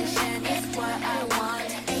attention is what I want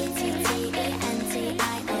ATTENTION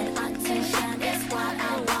attention is what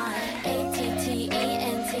I want ATTENTION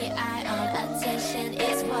attention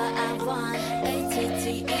is what I want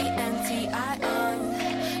ATTENTION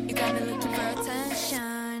You got me looking for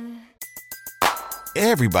attention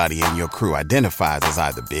Everybody in your crew identifies as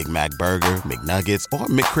either Big Mac Burger, McNuggets, or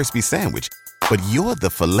McCrispy Sandwich. But you're the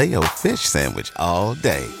Filet-O-Fish Sandwich all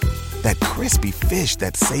day. That crispy fish,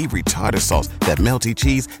 that savory tartar sauce, that melty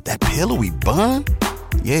cheese, that pillowy bun.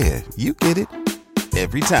 Yeah, you get it.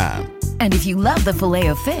 every time. And if you love the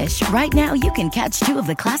Filet-O-Fish, right now you can catch 2 of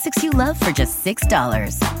the classics you love for just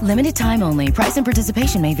 $6. Limited time only. Price and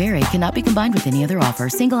participation may vary. Cannot be combined with any other offer.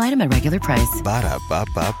 Single item at regular price.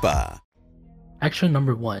 Ba-da-ba-ba-ba. Extra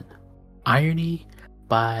number 1, Irony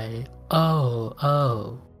by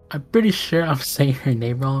I'm pretty sure I'm saying her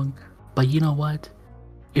name wrong, but you know what?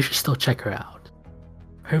 You should still check her out.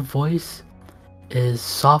 Her voice is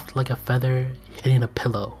soft like a feather hitting a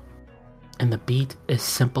pillow, and the beat is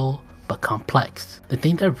simple but complex. The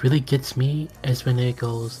thing that really gets me is when it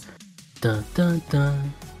goes dun dun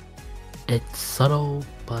dun. It's subtle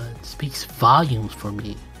but speaks volumes for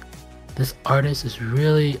me. This artist is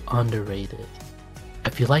really underrated.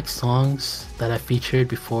 If you like songs that I featured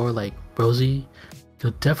before like Rosie,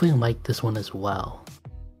 you'll definitely like this one as well.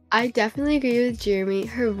 I definitely agree with Jeremy.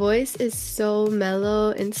 Her voice is so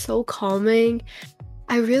mellow and so calming.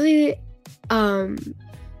 I really am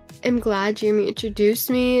glad Jeremy introduced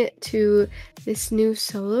me to this new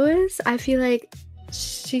soloist. I feel like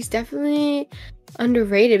she's definitely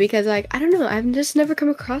underrated because, like, I don't know, I've just never come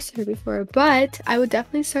across her before, but I would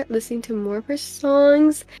definitely start listening to more of her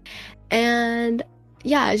songs. And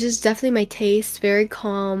yeah, it's just definitely my taste, very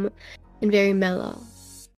calm and very mellow.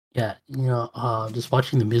 Yeah, just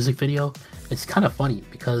watching the music video, it's kind of funny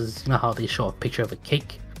because you know how they show a picture of a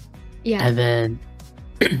cake, Yeah. and then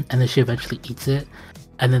she eventually eats it,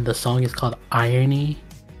 and then the song is called Irony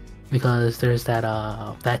because there's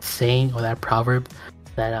that saying or that proverb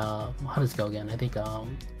that how does it go again? I think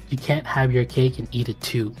you can't have your cake and eat it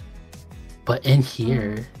too, but in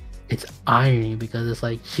here it's irony because it's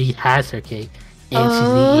like she has her cake and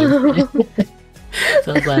she's eating it.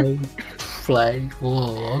 So it's like,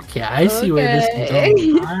 whoa, okay, I see where this is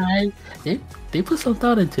going. Alright, they put some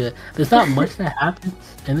thought into it. There's not much that happens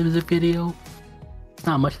in the music video.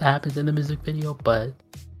 But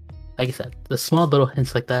like I said, the small little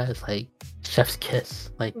hints like that is like chef's kiss.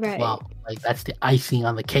 Like, Right. wow, like that's the icing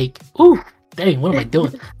on the cake. Ooh, dang, what am I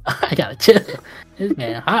doing? I gotta chill. It's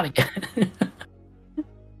getting hot again.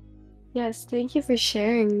 Yes, thank you for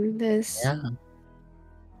sharing this. Yeah,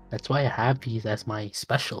 that's why I have these as my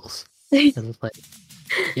specials. 'Cause it's like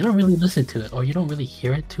you don't really listen to it or you don't really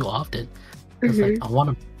hear it too often. It's like I want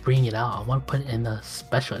to bring it out. I want to put it in a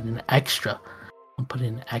special, in an extra. I want to put it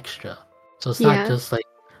in extra. So it's not just like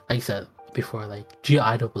I said before, like G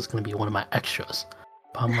Idol was gonna be one of my extras,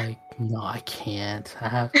 but I'm like, no, I can't.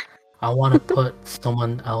 I want to put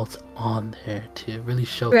someone else on there to really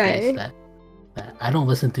showcase that I don't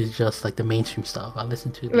listen to just like the mainstream stuff. I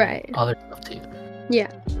listen to the other stuff too.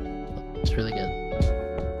 Yeah. It's really good.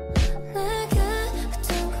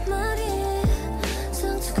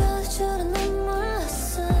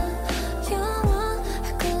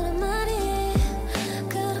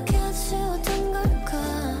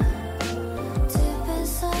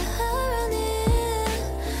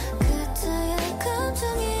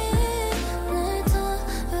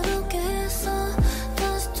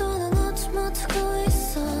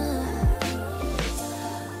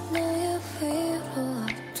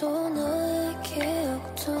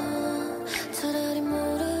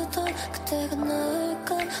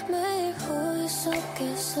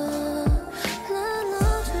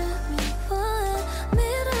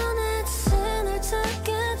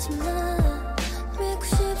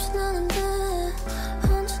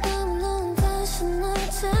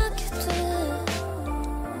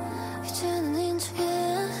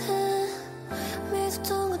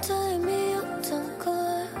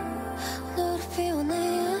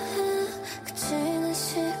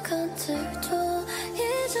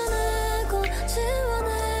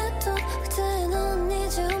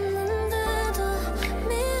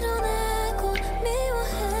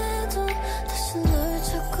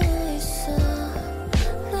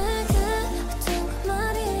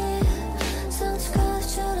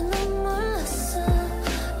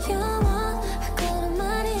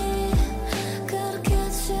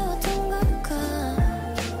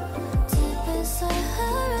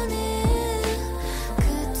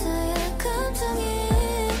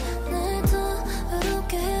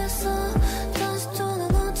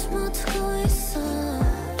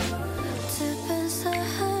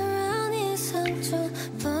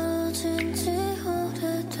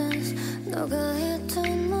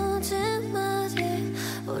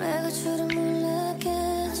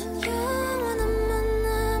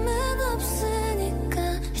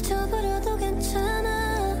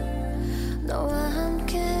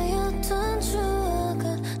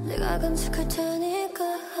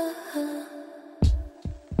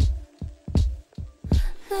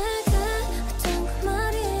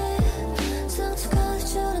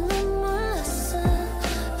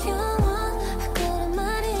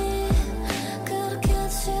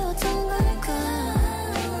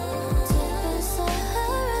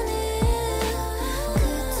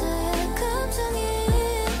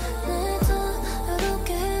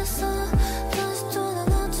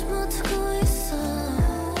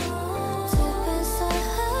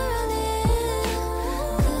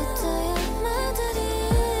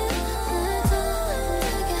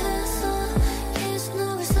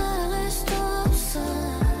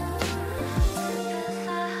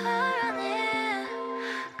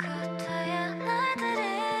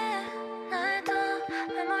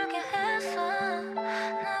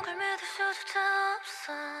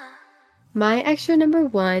 my extra number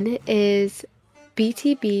 1 is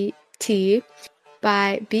BTBT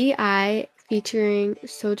by B.I. featuring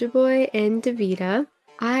Soulja Boy and Davida.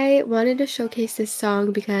 I wanted to showcase this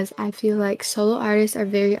song because I feel like solo artists are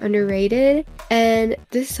very underrated, and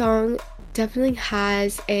this song definitely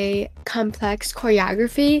has a complex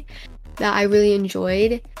choreography that I really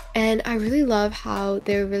enjoyed, and I really love how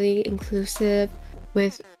they're really inclusive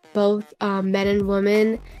with both men and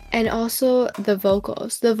women, and also the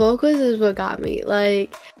vocals. The vocals is what got me,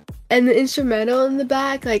 like, and the instrumental in the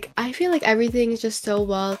back, like, I feel like everything is just so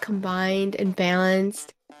well combined and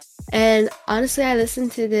balanced. And honestly, I listen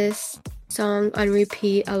to this song on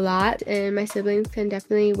repeat a lot, and my siblings can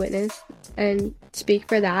definitely witness and speak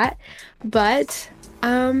for that. But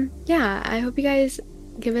yeah, I hope you guys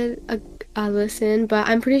give it a listen. But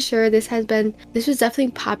I'm pretty sure this was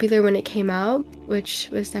definitely popular when it came out, which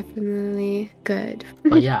was definitely good.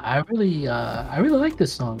 But yeah, I really like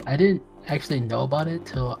this song. I didn't actually know about it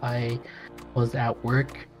till I was at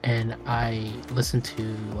work and I listened to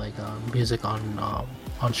like music on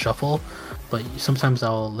shuffle, but sometimes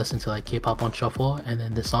I'll listen to like K-pop on shuffle, and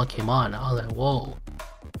then this song came on. I was like, whoa,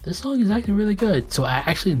 this song is actually really good. So I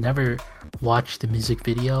actually never watched the music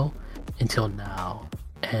video until now,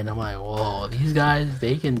 and I'm like, whoa, these guys,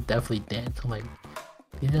 they can definitely dance. I'm like,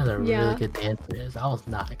 these guys are really good dancers. I was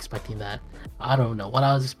not expecting that. I don't know what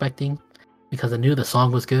I was expecting because I knew the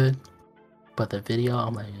song was good, but the video,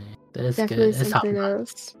 I'm like, that's definitely good. It's something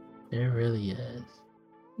else. It really is.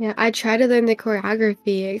 Yeah, I tried to learn the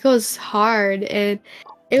choreography. It goes hard, and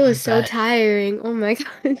it was so tiring. Oh my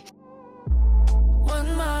god.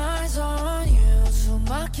 When my eyes on you,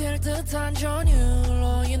 숨막힐 듯한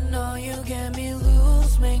전율로, you know you get me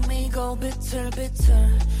loose, make me go bitter, bitter.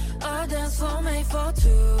 I dance slow, made for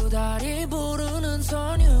two. 다리 부르는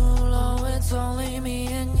선율로, it's only me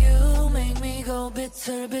and you, make me go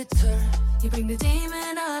bitter, bitter. You bring the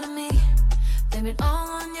demon out of me. Blame it all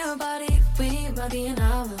on your body. We might be an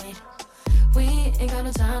hour late. We ain't got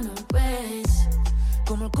no time to waste.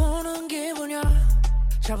 꿈을 꾸는 기분이야.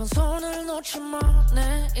 잡은 손을 놓지 마.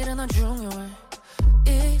 내일은 난 중요해.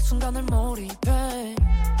 이 순간을 몰입해.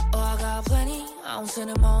 Oh, I got plenty. I don't send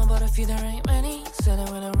them all, but a few there ain't many. Said it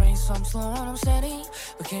when it rains, so I'm slow and I'm steady.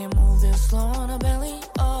 We can't move this slow on a belly.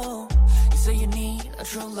 Oh, you say you need a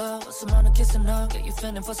true love, someone to kiss and hug. Get you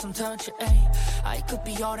feeling for some touch, ayy. I could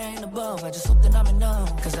be all that and above. I just hope that I'm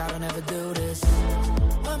enough, cause I don't ever do this.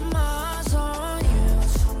 When my eyes on you,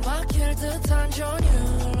 숨막힐 듯한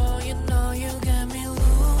전율로, you know you get me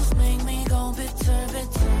loose, make me go bitter,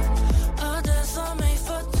 bitter. I dance all made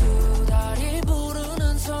for two. 다리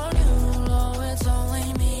부르는 선율로, it's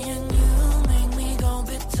only me and you, make me go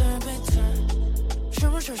bitter, bitter.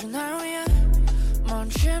 춤을 춰줘 날 위해,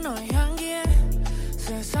 멈춘 너의 향기에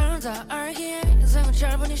세상을 다 알기에 인생은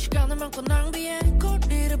짧은 이 시간을 많고 낭비해.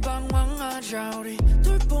 거리를 방황하자 우리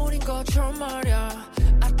둘뿐인 것처럼 말야.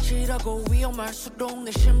 아찔하고 위험할수록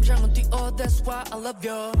내 심장은 뛰어. That's why I love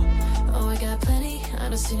you. Oh, I got plenty. I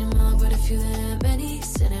don't see them all, but a few there ain't many.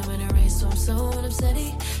 Sitting when it rains, so I'm slow and I'm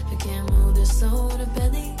steady. We can't move this slow in a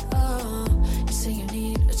belly. Oh, you say you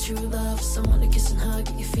need a true love, someone to kiss and hug,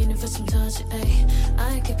 get you feeling for some touch. Ay,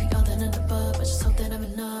 I could be all that and above. I just hope that I'm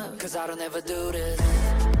enough, cause I don't ever do this.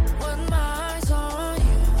 When my eyes on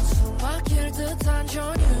you, 숨막힐 듯한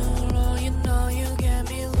전율로, you know you get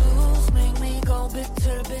me loose, make me go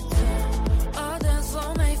bitter, bitter. I dance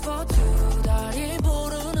slow, made for two. 다리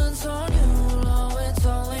부르는 선율로, it's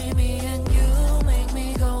only me and you, make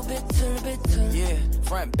me go bitter, bitter. Yeah,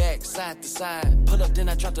 front, back, side to side. Pull up, then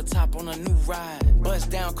I drop the top on a new ride.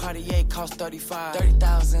 Bust down, Cartier cost 35.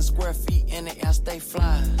 30,000 square feet in the air, stay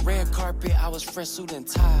fly. Red carpet, I was fresh suit and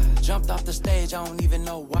tie. Jumped off the stage, I don't even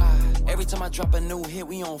know why. Every time I drop a new hit,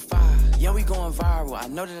 we on fire. Yeah, we going viral, I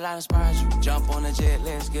know that I inspired you. Jump on the jet,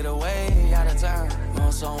 let's get away, out of town.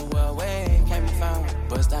 Going somewhere away, can't be found.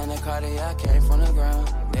 Bust down that Cartier, I came from the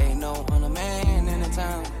ground. They ain't no other man in the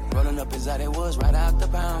town. Rolling up is how they was right out the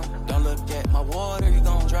pound. Don't look at my water, you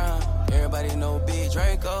gon' drown. Everybody know Big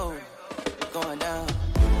Draco going down.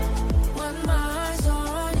 When my eyes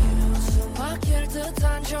on you, 숨막힐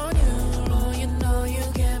듯한 전율로, you know you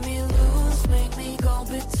get me loose, make me go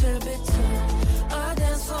bitter, bitter. I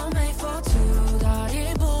dance slow, made for two.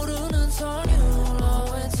 다리 부르는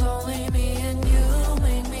선율로, it's only me and you,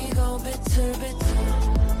 make me go bitter, bitter.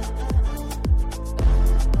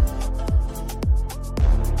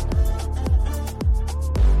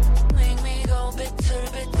 Make me go bitter,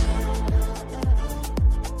 bitter.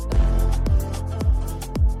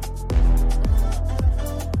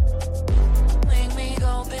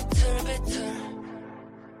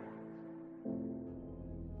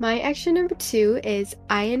 My extra number 2 is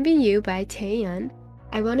INBU by Taeyeon.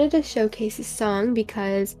 I wanted to showcase this song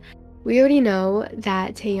because we already know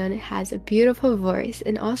that Taeyeon has a beautiful voice,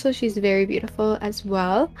 and also she's very beautiful as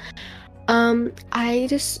well. I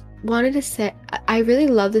just wanted to say I really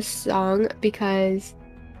love this song because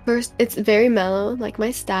first, it's very mellow, like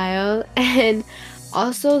my style, and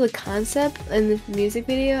also the concept in the music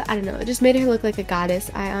video, I don't know, it just made her look like a goddess.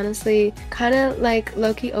 I honestly kind of like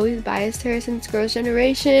low-key always biased her since Girls'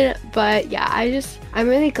 Generation, but yeah, I'm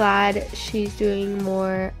really glad she's doing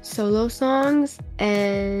more solo songs.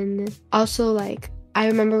 And also, like, I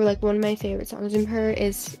remember like one of my favorite songs from her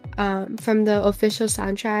is from the official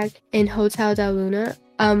soundtrack in Hotel Del Luna,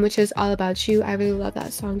 which is All About You. I really love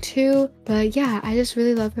that song too. But yeah, I just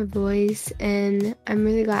really love her voice, and I'm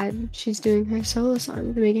really glad she's doing her solo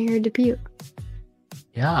song, making her debut.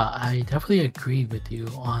 Yeah, I definitely agree with you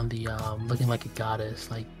on the looking like a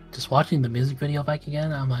goddess. Like, just watching the music video back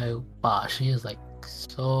again, I'm like, wow, she is like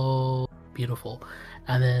so beautiful.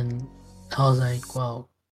 And then I was like, wow,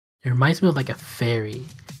 it reminds me of like a fairy.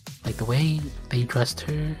 Like the way they dressed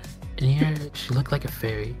her in here, she looked like a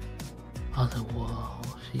fairy. I was like, whoa,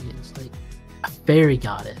 she is like a fairy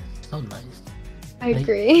goddess. So nice. I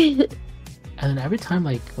agree. And then every time,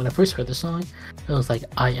 like when I first heard the song, it was like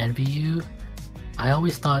I envy you. I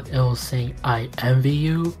always thought it was saying I envy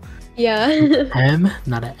you. Yeah. M,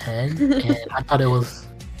 not an N. And I thought it was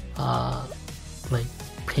like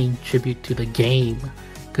paying tribute to the game.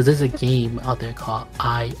 Because there's a game out there called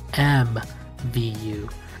I Am VU,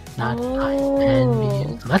 not I Envy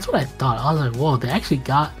You. So that's what I thought. I was like, whoa, they actually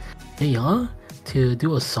got Taeyeon to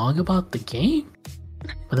do a song about the game?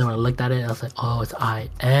 But then when I looked at it, I was like, oh, it's I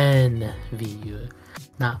Envy You,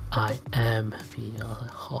 not I Am VU. I was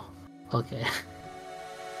like, oh, okay.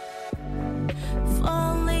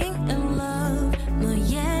 Falling in love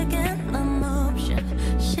너에게 난 option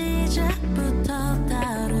시작부터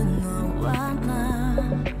다른 너와 나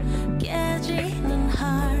깨지는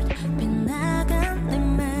heart 빗나간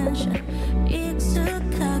dimension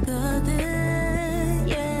익숙하거든.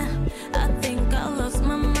 Yeah, I think I lost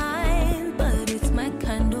my mind, but it's my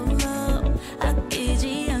kind of love.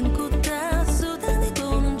 아끼지 않고 다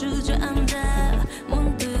쏟아내고는 주저앉아.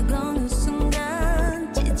 문득 어느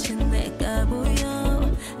순간 지친 내가 보여.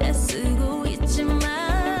 애쓰고 있지만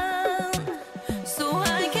So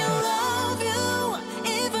I can love you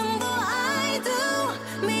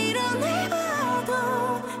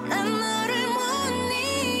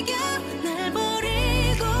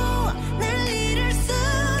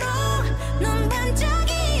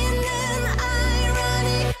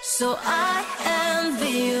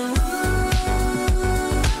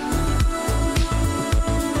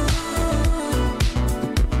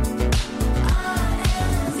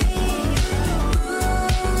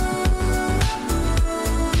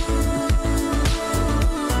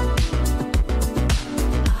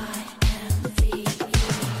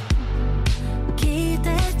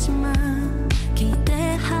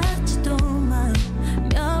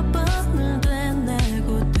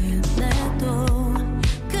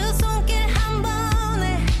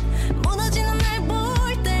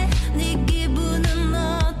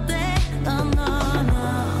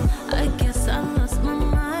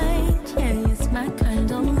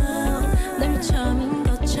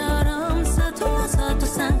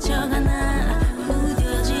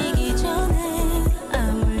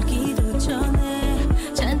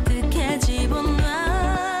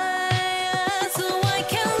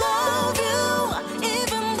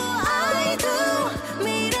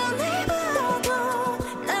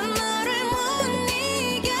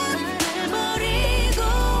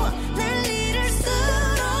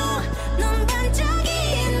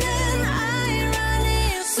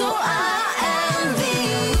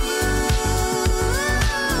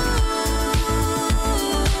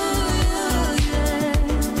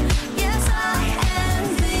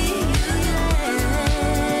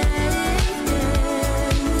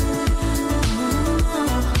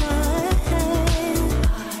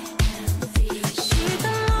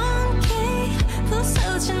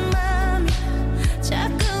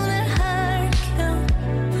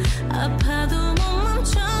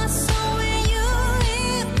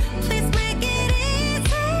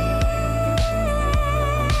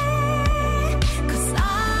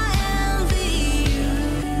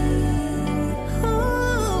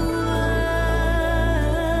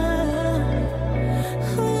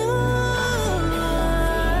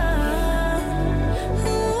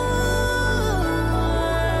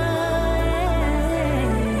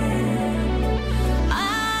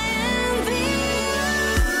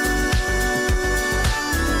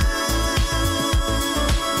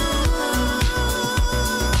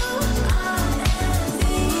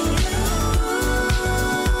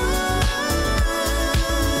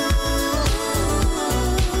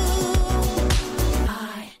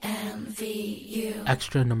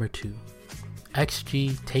Extra number 2.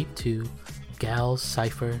 XG Tape 2 Gals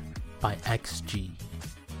Cypher by XG.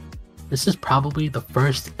 This is probably the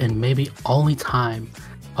first and maybe only time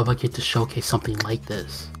I will get to showcase something like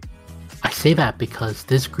this. I say that because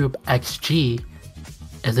this group XG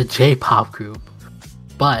is a J-pop group,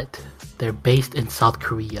 but they're based in South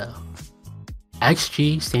Korea.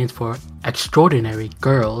 XG stands for Extraordinary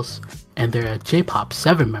Girls, and they're a J-pop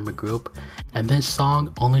 7-member group, and this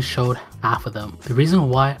song only showed half of them. The reason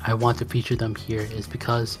why I want to feature them here is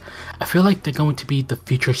because I feel like they're going to be the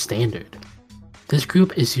future standard. This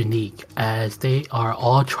group is unique as they are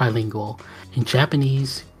all trilingual in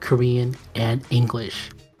Japanese, Korean, and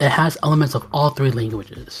English. It has elements of all 3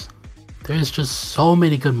 languages. There's just so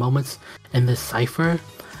many good moments in this cipher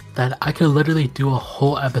that I could literally do a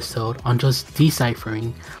whole episode on just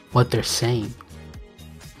deciphering what they're saying.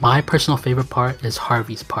 My personal favorite part is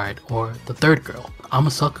Harvey's part, or the third girl. I'm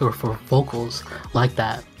a sucker for vocals like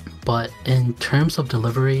that, but in terms of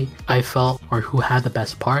delivery, I felt, or who had the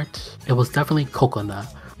best part, it was definitely Coconut,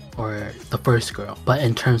 or the first girl. But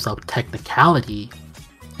in terms of technicality,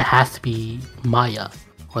 it has to be Maya,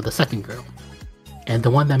 or the second girl. And the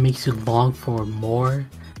one that makes you long for more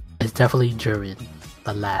is definitely Jurin,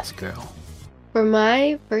 the last girl. For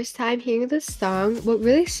my first time hearing this song, what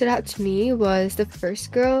really stood out to me was the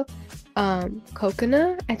first girl,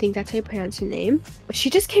 Coconut. I think that's how you pronounce her name. She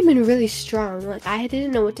just came in really strong. Like, I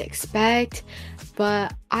didn't know what to expect,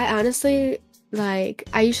 but I honestly, I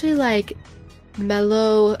usually like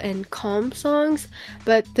mellow and calm songs,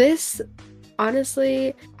 but this,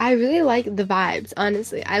 honestly, I really like the vibes.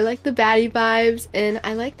 Honestly, I like the baddie vibes, and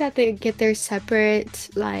I like that they get their separate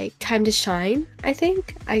time to shine, I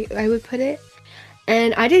think I would put it.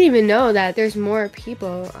 And I didn't even know that there's more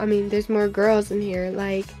people. I mean, there's more girls in here.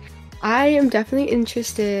 I am definitely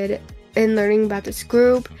interested in learning about this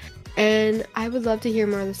group, and I would love to hear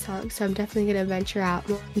more of the songs, so I'm definitely gonna venture out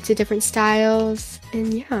more into different styles,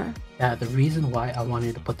 and yeah. Yeah, the reason why I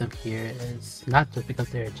wanted to put them here is not just because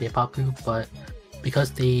they're a J-pop group, but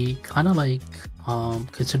because they kind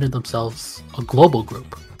of consider themselves a global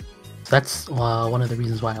group. So that's one of the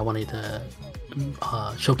reasons why I wanted to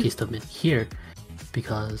showcase them in here,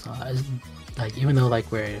 because even though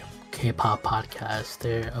we're a K-pop podcast,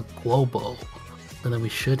 they're a global, and then we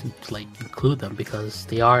should include them because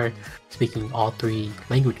they are speaking all 3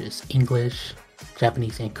 languages: English,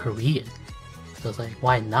 Japanese, and Korean. So it's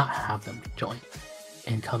why not have them join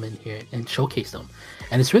and come in here and showcase them?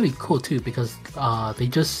 And it's really cool too because they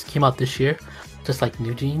just came out this year, just like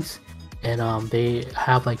New Jeans, and they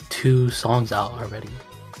have 2 songs out already.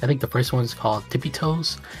 I think the first one is called Tippy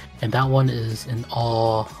Toes, and that one is in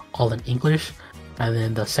all in English. And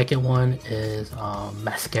then the second one is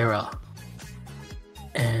Mascara,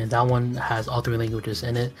 and that one has all 3 languages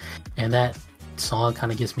in it. And that song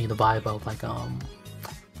kind of gives me the vibe of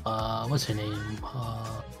what's her name?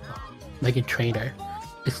 Meghan Trainor.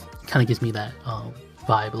 It kind of gives me that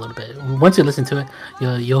vibe a little bit. Once you listen to it,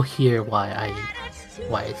 you'll hear why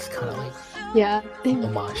it's kind of yeah,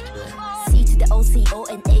 homage to it. C to the OCO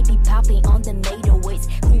and AB popping on the NATO ways.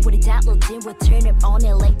 Who would have downloaded in will turn it on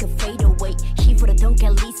it like a fadeaway. He for the don't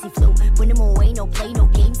get lazy flow. When I'm away, no play, no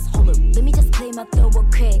games. Hold up, let me just play my throw real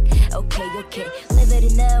quick. Okay. Live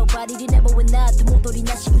it now, body did never win that. The motori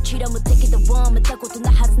na shibuchira, I'm take it the one. But that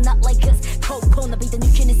na has not like us. Coco, na be the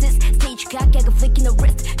new genesis. Stage cock, I got flicking the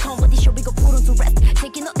wrist. Come with the show, we go put on to rest.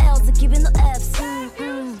 Taking the L's and giving the F's.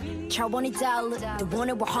 Charbonny dollar, the one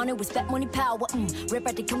that we're haunted with spent money power. Rip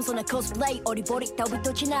at the comes on a cosplay, or the body that we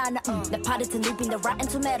touch in an the pilot and looping the rotten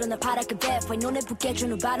tomato, the parak of death. When no never get you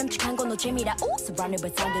no bottom, chicken go no Jimmy that oh, surrounded by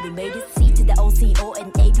sound that he made it. C to the OCO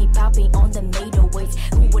and AB popping on the Mado ways.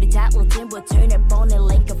 Who would have downloaded in will turn it on it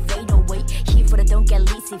like a fadeaway. He for the don't get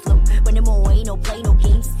lazy flow. When I'm away, no play, no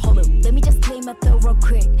games. Hold up, let me just play my throw real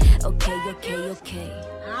quick. Okay.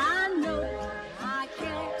 I know I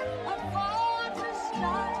can't afford to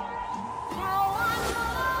stop.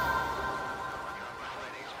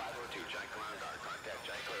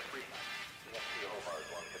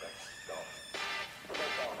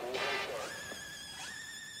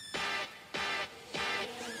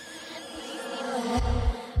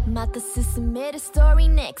 Mata susumere story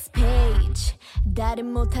next page.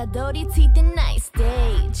 다른 못하더리 튀던 night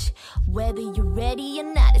stage. Whether you're ready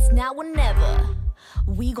or not, it's now or never.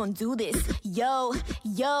 We gon' do this, yo,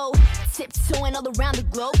 tiptoeing all around the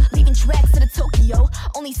globe, leaving tracks to the Tokyo.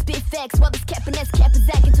 Only spit facts while this cap and ass cap is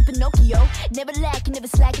acting to Pinocchio. Never lacking, never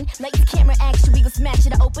slacking, like the camera action, we gon' smash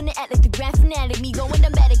it. I open it, act like the grand finale. Me going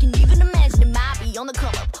dramatic and even imagine it might be we on the come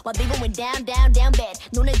up while they going down down down bad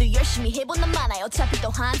너네도 열심히 해본 놈 많아 어차피 또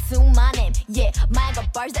한숨만해 Yeah my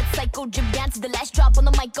got bars that psycho drip down to the last drop on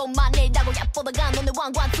the mic go 만해 라고 얕보다가 너네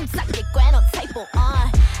왕관 숨싹 get grand on typo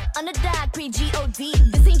Underdog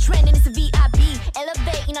pre-G-O-D This ain't trending it's a VIP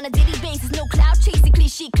Elevating on a daily basis no cloud chasing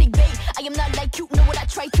cliche clickbait I am not like you know what I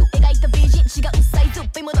try to 애가 있다 vision 지가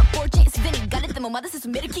웃사이즈 빼모다 fortune 수den이 가릴 때만 맞았을 수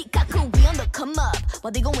매력이 갖고 we on the come up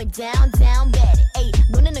while they going down down bad Ayy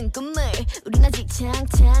너네는 꿈을 우린 아직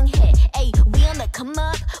창창해 Ayy we on the come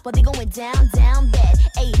up while they going down down bad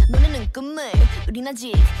Ayy 너네는 꿈을 우린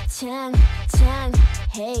아직 창창해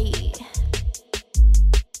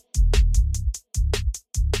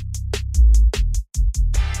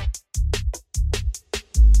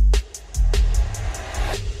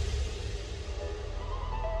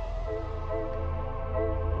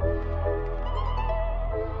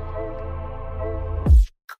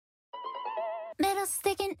Middle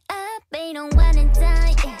sticking up, ain't no one and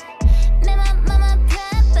done, yeah. mama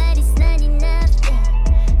pride, but it's not enough,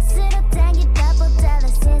 yeah. Settle down, you $double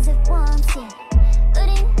since it wants, yeah.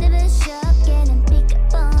 우린 never shock, getting big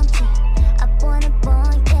up on, yeah. I want a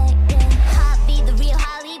bone, yeah. Hobby, the real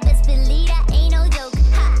Holly, best believe that ain't no joke,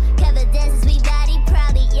 ha. Cover dances, we body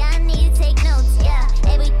proudly, yeah, I need to take notes, yeah.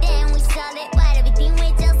 Everything we solid, white, everything we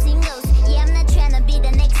just singles, yeah, I'm not tryna be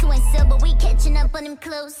the next one, so, but we catching up on them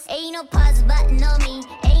close, ain't no pause button on me,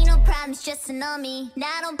 ain't no problems stressing on me. Now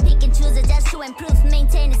I don't pick and choose, I just to improve,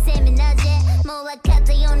 maintain the same energy. 뭐와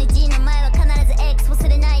같아 연이지는 말과 카나라즈 X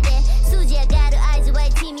옷을 나이대 수지야 가루 eyes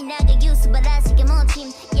white 팀이 나가 유수 바라시게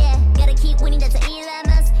멋짐. Yeah, gotta keep winning that's a Elon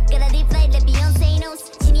Musk. Gotta deflate like Beyonce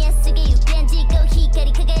knows. 지니야 쓰게 you can 지고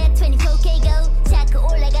히카리 크게 24K go. 자꾸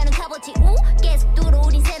올라가는 값어치 우 계속 뚫어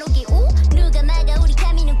우린 새로기 우 누가 막아 우리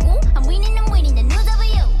가미는 우 I'm winning then who's over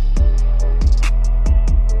you.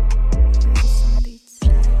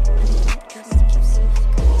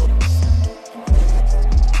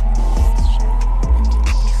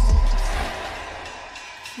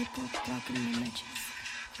 People blocking images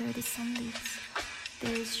where the sun leaves.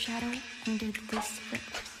 There is shadow under this red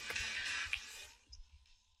rock.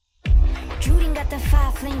 Shooting got the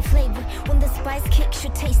fire flame flavor. When the spice kicks,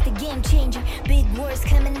 your taste the game changer. Big words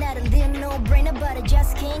coming out of them, no brainer, but I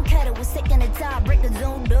just can't cut it. We're second at top, break the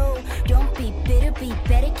zone, no. Don't be bitter, be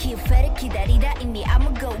better, keep better, keep that in me. I'ma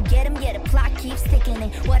go get him, yeah, the plot keeps ticking in.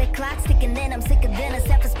 What a clock's ticking, then I'm sicker than a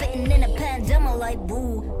self spitting in a pen. I'm like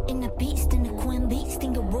boo. In the beast, in the queen beast,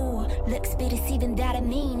 in the woo. Looks be deceiving that I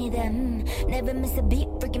mean either. Never miss a beat,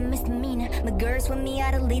 freaking misdemeanor. My girls with me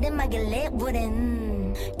out of leading, I get lit with it.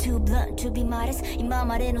 Too blunt to be modest.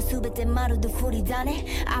 이맘 아래는 수백 대 마루도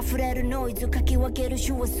풀이다네. 아프레르 노이즈 각기 와게로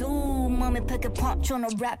쉬워서 몸에 pack a punch on a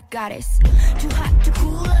rap goddess. Too hot to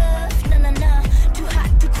cool off, na na na. Too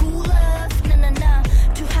hot to cool off, na na na.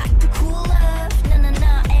 Too hot to cool off, na na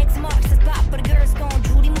na. X marks the spot, but the girls gon'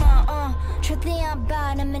 줄이 마. 최대한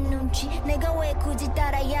바라면 눈치. 내가 왜 굳이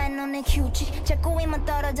따라야 너네 규칙. 자꾸 위만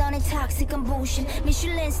떨어져 내 toxic and bullshit.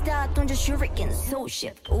 Michelin star 던져 shuriken so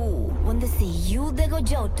shit. Ooh, when they see you they go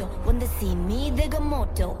Johto. When they see me they go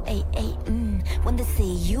moto. Ay ay When they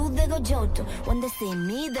see you they go Johto. When they see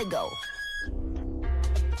me they go.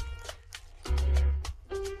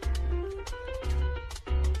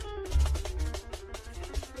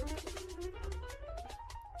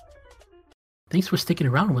 Thanks for sticking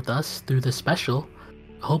around with us through this special.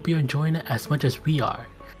 I hope you're enjoying it as much as we are,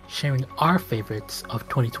 sharing our favorites of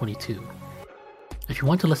 2022. If you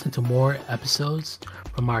want to listen to more episodes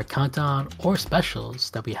from our countdown or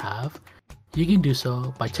specials that we have, you can do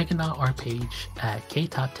so by checking out our page at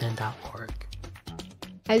ktop10.org.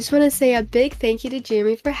 I just want to say a big thank you to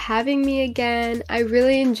Jeremy for having me again. I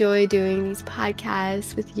really enjoy doing these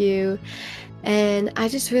podcasts with you, and I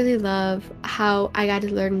just really love how I got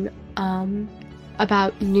to learn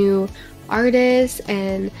about new artists,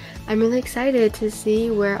 and I'm really excited to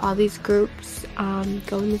see where all these groups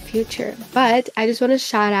go in the future. But I just want to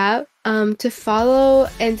shout out to follow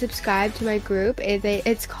and subscribe to my group.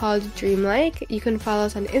 It's called Dreamlike. You can follow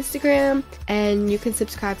us on Instagram, and you can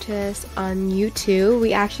subscribe to us on YouTube.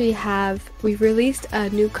 We've released a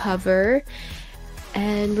new cover,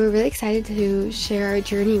 and we're really excited to share our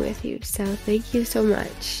journey with you. So thank you so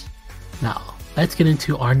much. Now, let's get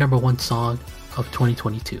into our number one song of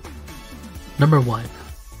 2022. Number 1,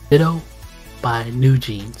 Ditto by New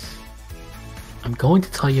Jeans. I'm going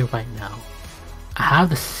to tell you right now, I have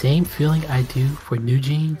the same feeling I do for New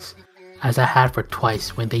Jeans as I had for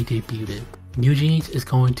Twice when they debuted. New Jeans is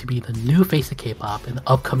going to be the new face of K-pop in the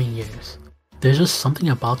upcoming years. There's just something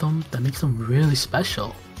about them that makes them really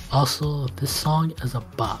special. Also, this song is a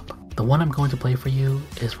bop. The one I'm going to play for you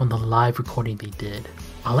is from the live recording they did.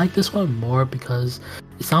 I like this one more because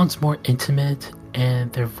it sounds more intimate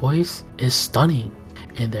and their voice is stunning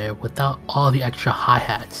in there without all the extra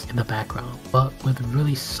hi-hats in the background, but with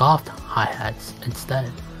really soft hi-hats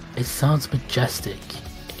instead. It sounds majestic,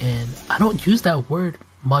 and I don't use that word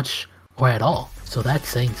much or at all, so that's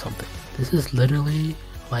saying something. This is literally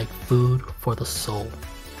like food for the soul.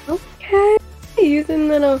 Okay, using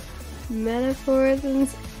little metaphors and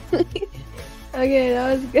okay,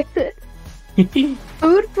 that was good.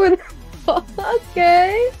 Food for the soul.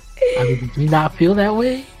 Okay. I mean, did you not feel that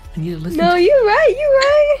way when you listen? No, you're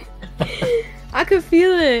right. I could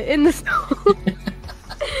feel it in the soul.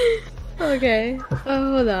 Okay.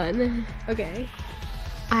 Oh, hold on. Okay.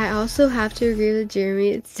 I also have to agree with Jeremy.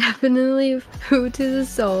 It's definitely food to the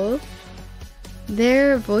soul.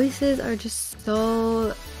 Their voices are just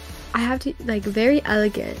so, I have to, like, very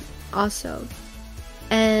elegant also.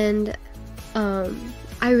 And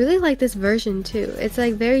I really like this version too. It's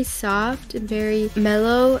like very soft and very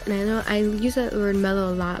mellow, and I know I use that word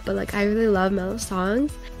mellow a lot, but like I really love mellow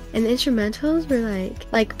songs. And the instrumentals were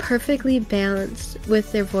like perfectly balanced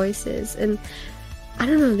with their voices, and I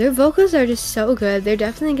don't know, their vocals are just so good. They're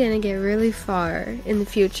definitely gonna get really far in the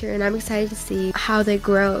future, and I'm excited to see how they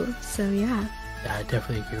grow. So yeah. Yeah, I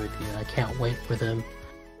definitely agree with you. I can't wait for them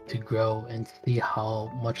to grow and see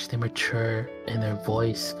how much they mature in their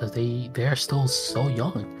voice, because they're still so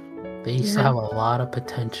young. They still have a lot of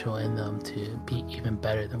potential in them to be even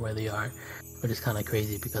better than where they are, which is kind of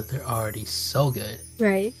crazy because they're already so good.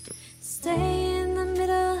 Right. Stay in the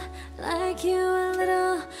middle, like you a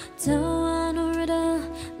little. Don't want no riddle.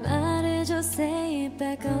 말해줘, say it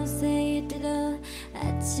back, I'll say it did.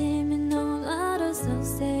 아침이 너무 멀어서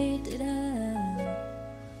say it did.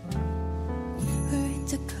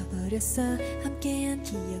 훌쩍 커버렸어 함께한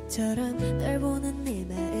기억처럼 널 보는 내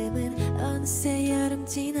마음은 어느새 여름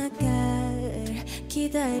지나갈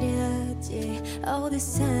기다렸지 all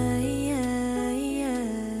this time.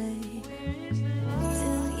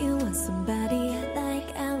 Do you want somebody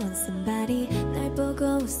like I want somebody 날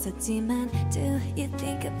보고 웃었지만 do you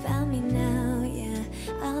think about me now? Yeah,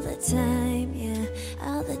 all the time, yeah,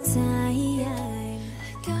 all the time.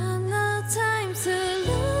 Got no time to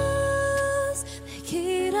lose.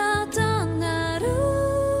 길었던 하루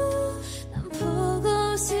난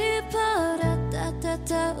보고 싶어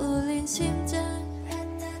라따따따 울린 심장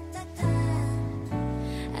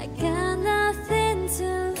I got nothing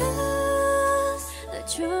to lose 널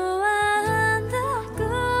좋아한다고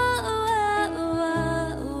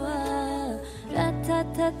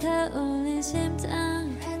라따따따 울린 심장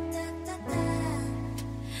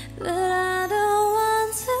But I don't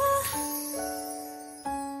want to.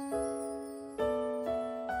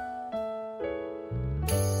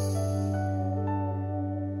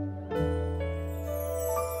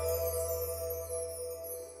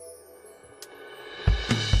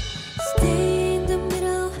 Stay in the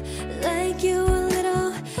middle, like you a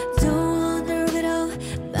little. Don't want a riddle.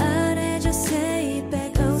 말해줘, say it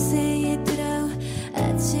back, oh say it 들어.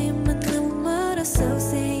 아침은 너무 멀어서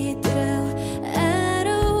say it 들어. I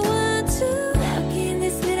don't want to. How can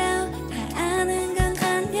this little? 다 아는 건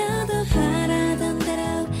아니어도 바라던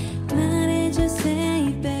대로. 말해줘, say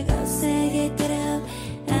it back, oh say it 들어.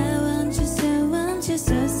 I want you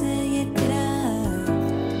so say it 들어.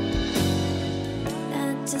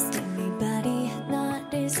 Not just anybody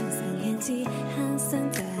너를 상상했지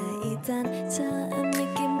항상 다 있던 처음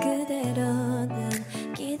느낌 그대로 난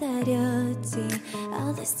기다렸지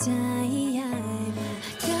all this time I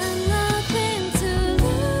got nothing to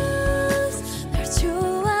lose 널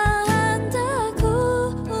좋아한다고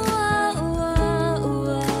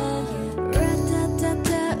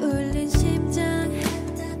라따따따 울린 심장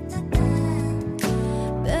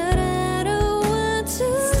But I don't want to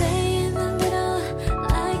stay in the middle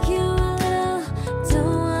like you a little. Don't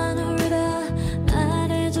want a riddle.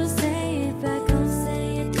 말해줘, say it back, oh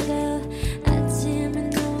say it 그대로. 아침은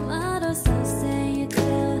너무 멀어서 say it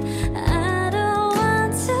그대로. I don't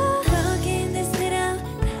want to. 거긴 this little.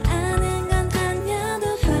 다 아는 건 아니어도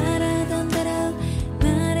바라던 대로.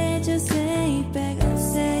 말해줘, say it back, oh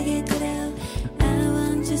say it 그대로. I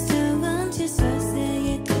want you so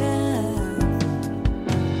say it 그대로.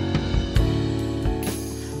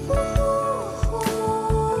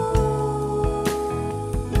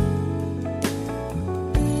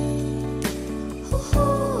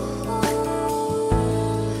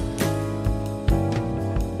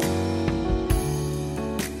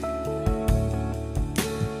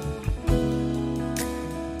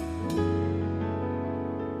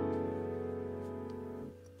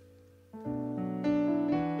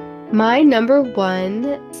 My number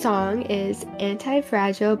one song is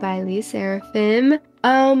Anti-Fragile by Lee Seraphim.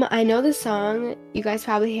 I know the song. You guys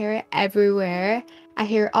probably hear it everywhere. I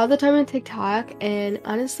hear it all the time on TikTok, and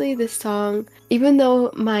honestly, this song, even though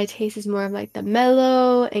my taste is more of like the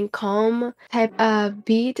mellow and calm type of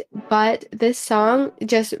beat, but this song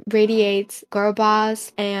just radiates girl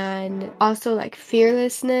boss and also like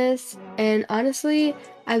fearlessness. And honestly,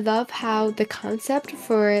 I love how the concept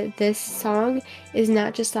for this song is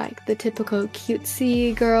not just like the typical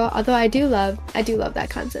cutesy girl, although I do love that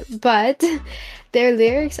concept, but their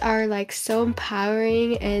lyrics are like so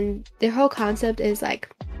empowering, and their whole concept is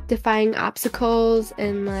like defying obstacles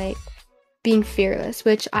and like being fearless,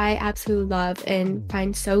 which I absolutely love and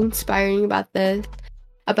find so inspiring about them.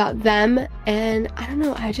 And I don't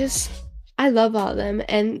know, I love all of them,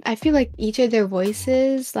 and I feel like each of their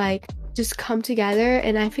voices like just come together,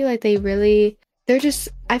 and I feel like they really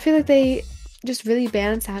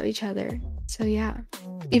balance out each other. So yeah,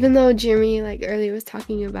 even though Jeremy like earlier was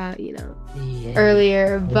talking about, you know,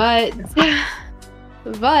 earlier, but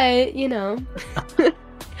you know,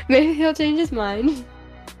 maybe he'll change his mind.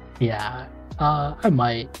 Yeah, I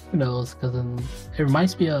might. Who knows? Because it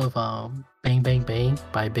reminds me of "Bang Bang Bang"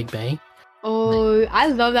 by Big Bang. Oh, I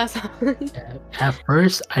love that song. At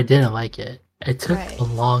first, I didn't like it. It took Right. a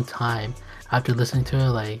long time after listening to it,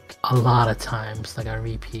 like a lot of times, like on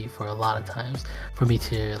repeat for a lot of times, for me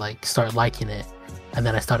to like start liking it, and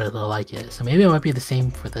then I started to like it. So maybe it might be the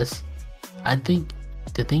same for this. I think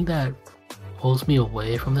the thing that pulls me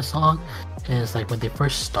away from the song is like when they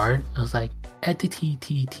first start, I was like,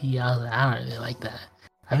 "T." I was like, I don't really like that.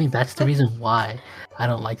 I think that's the reason why I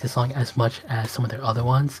don't like this song as much as some of their other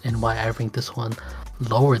ones, and why I rank this one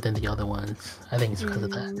lower than the other ones. I think it's because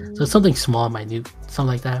of that. So it's something small, minute, something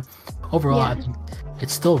like that. Overall, I think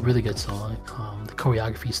it's still a really good song. The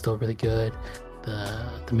choreography is still really good.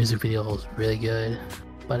 The music video is really good.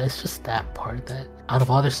 But it's just that part that, out of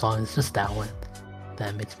all their songs, it's just that one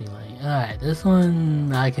that makes me like, alright, this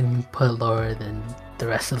one I can put lower than the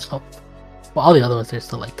rest of them. Well, all the other ones, they're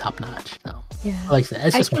still like top notch. So, Yeah. like I said,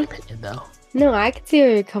 it's just my opinion though. No, I can see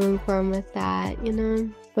where you're coming from with that, you know.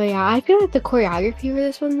 But yeah, I feel like the choreography for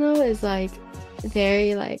this one though is like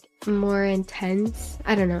very like more intense.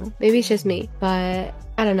 I don't know. Maybe it's just me, but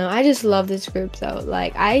I don't know. I just love this group though.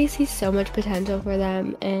 Like I see so much potential for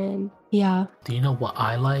them, and yeah. Do you know what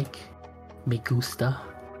I like? Me gusta.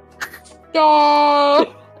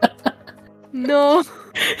 No. No.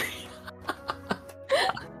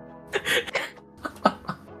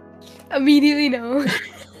 Immediately no.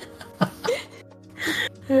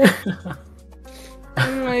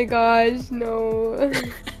 Oh my gosh, no.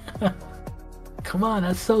 Come on,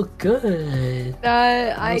 that's so good.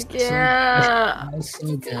 That I That's so good. can't. That's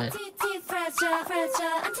so good.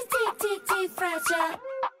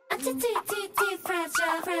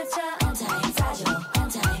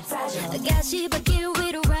 가시밭길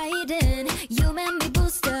위로 riding You make me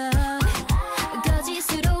booster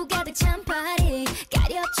거짓으로 가득 찬 party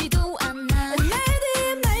가렵지도 않아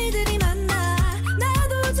말들이 많아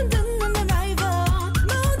나도 좀 듣는 넌 rival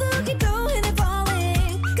모두 기도해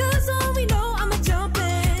falling Cause all we know I'm a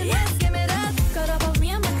jumping Yes, give it up 걸어봐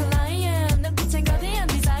we are like a lion 눈빛엔 거대한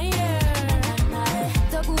desire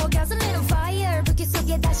더 부어 gasoline on fire 불길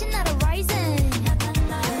속에 다시 날아 rising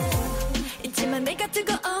있지만 내가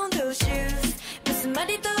뜨거운 those shoes 무슨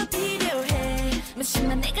말이 더 필요해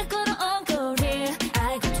무심한 내가 걸어온 거리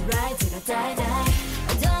I got to ride till I die die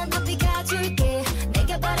더 높이 가줄게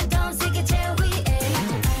내가 바라던 세계 제일 위에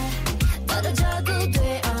떨어져도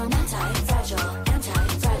돼 I'm anti-fragile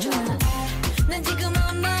anti-fragile 난 지금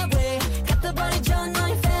on my way 갚아버리죠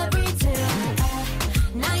너의 fairy tale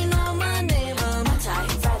Now you know my name I'm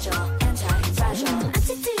anti-fragile anti-fragile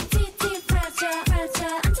anti-fragile fragile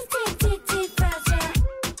anti-fragile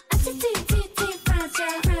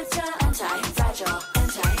anti-fragile anti-fragile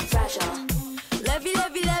anti-fragile Levy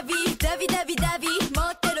levy levy davy davy davy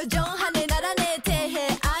멋대로 정하네 나라 내 대해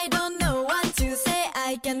I don't know what to say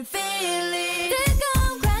I can feel it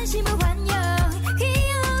뜨거운 관심을 환영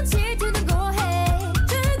귀여운 질투는 고해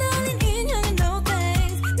줄다린 인형은 no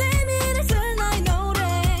thanks 내밀었을 나의 노래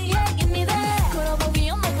Yeah give me that 걸어봐 we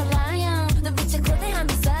on like a lion 눈빛에 거대한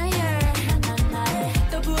desire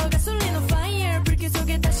또 부어 가솔린 on fire 불길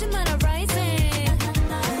속에 다시 날아 rising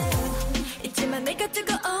있지만 내가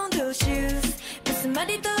뜨거운 those shoes 무슨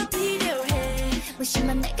말이 더 필요해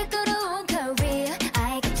무심한 내가 걸어온 career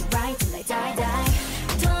I got to ride till I die die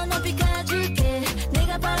더 높이 가줄게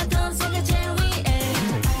내가 바라던 세계 제일 위에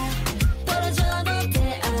떨어져도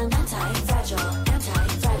돼 I'm anti-fragile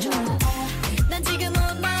anti-fragile 난 지금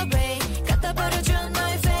on my way 갖다 버려줘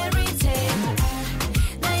너의 fairy tale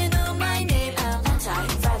Now you know my name I'm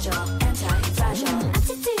anti-fragile anti-fragile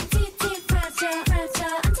anti-fragile fragile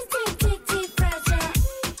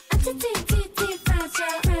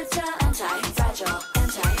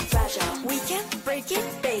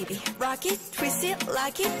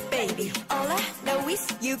like it, baby. All I know is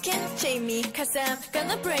you can chain me, cause I'm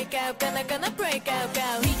gonna break out, gonna break out.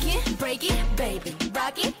 We can break it, baby.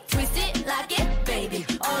 Rock it, twist it, like it, baby.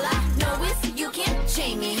 All I know is you can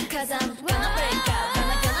chain me, cause I'm gonna break out,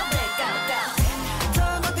 gonna break out.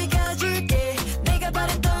 더 높이 가줄게, 내가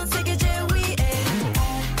바랬던 세계 제일 위에.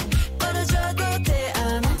 떨어져도 돼,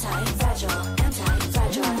 I'm anti-fragile,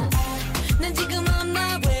 anti-fragile. 난 지금 on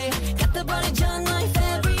my way, 갖다 버리죠 너의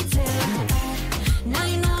fairy tale. Now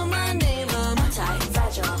you know my name, I'm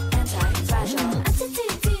anti-fragile, anti-fragile.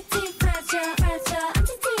 Anti-fragile, fragile,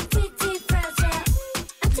 anti-fragile,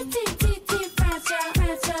 anti-fragile,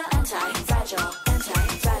 fragile, anti-fragile,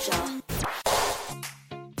 anti-fragile.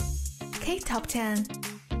 K-Top 10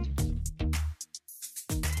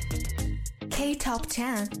 K-Top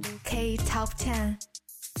 10 K-Top 10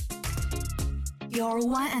 Your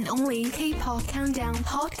one and only K-Pop Countdown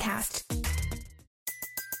podcast.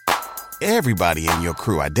 Everybody in your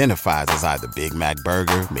crew identifies as either Big Mac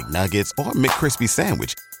Burger, McNuggets, or McCrispy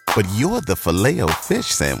Sandwich. But you're the Filet-O-Fish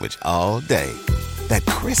Sandwich all day. That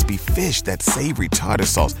crispy fish, that savory tartar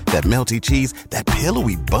sauce, that melty cheese, that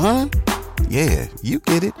pillowy bun. Yeah, you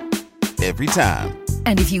get it. Every time.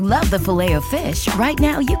 And if you love the Filet-O-Fish, right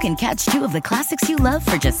now you can catch 2 of the classics you love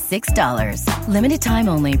for just $6. Limited time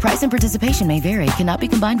only. Price and participation may vary. Cannot be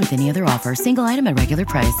combined with any other offer. Single item at regular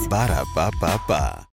price. Ba-da-ba-ba-ba.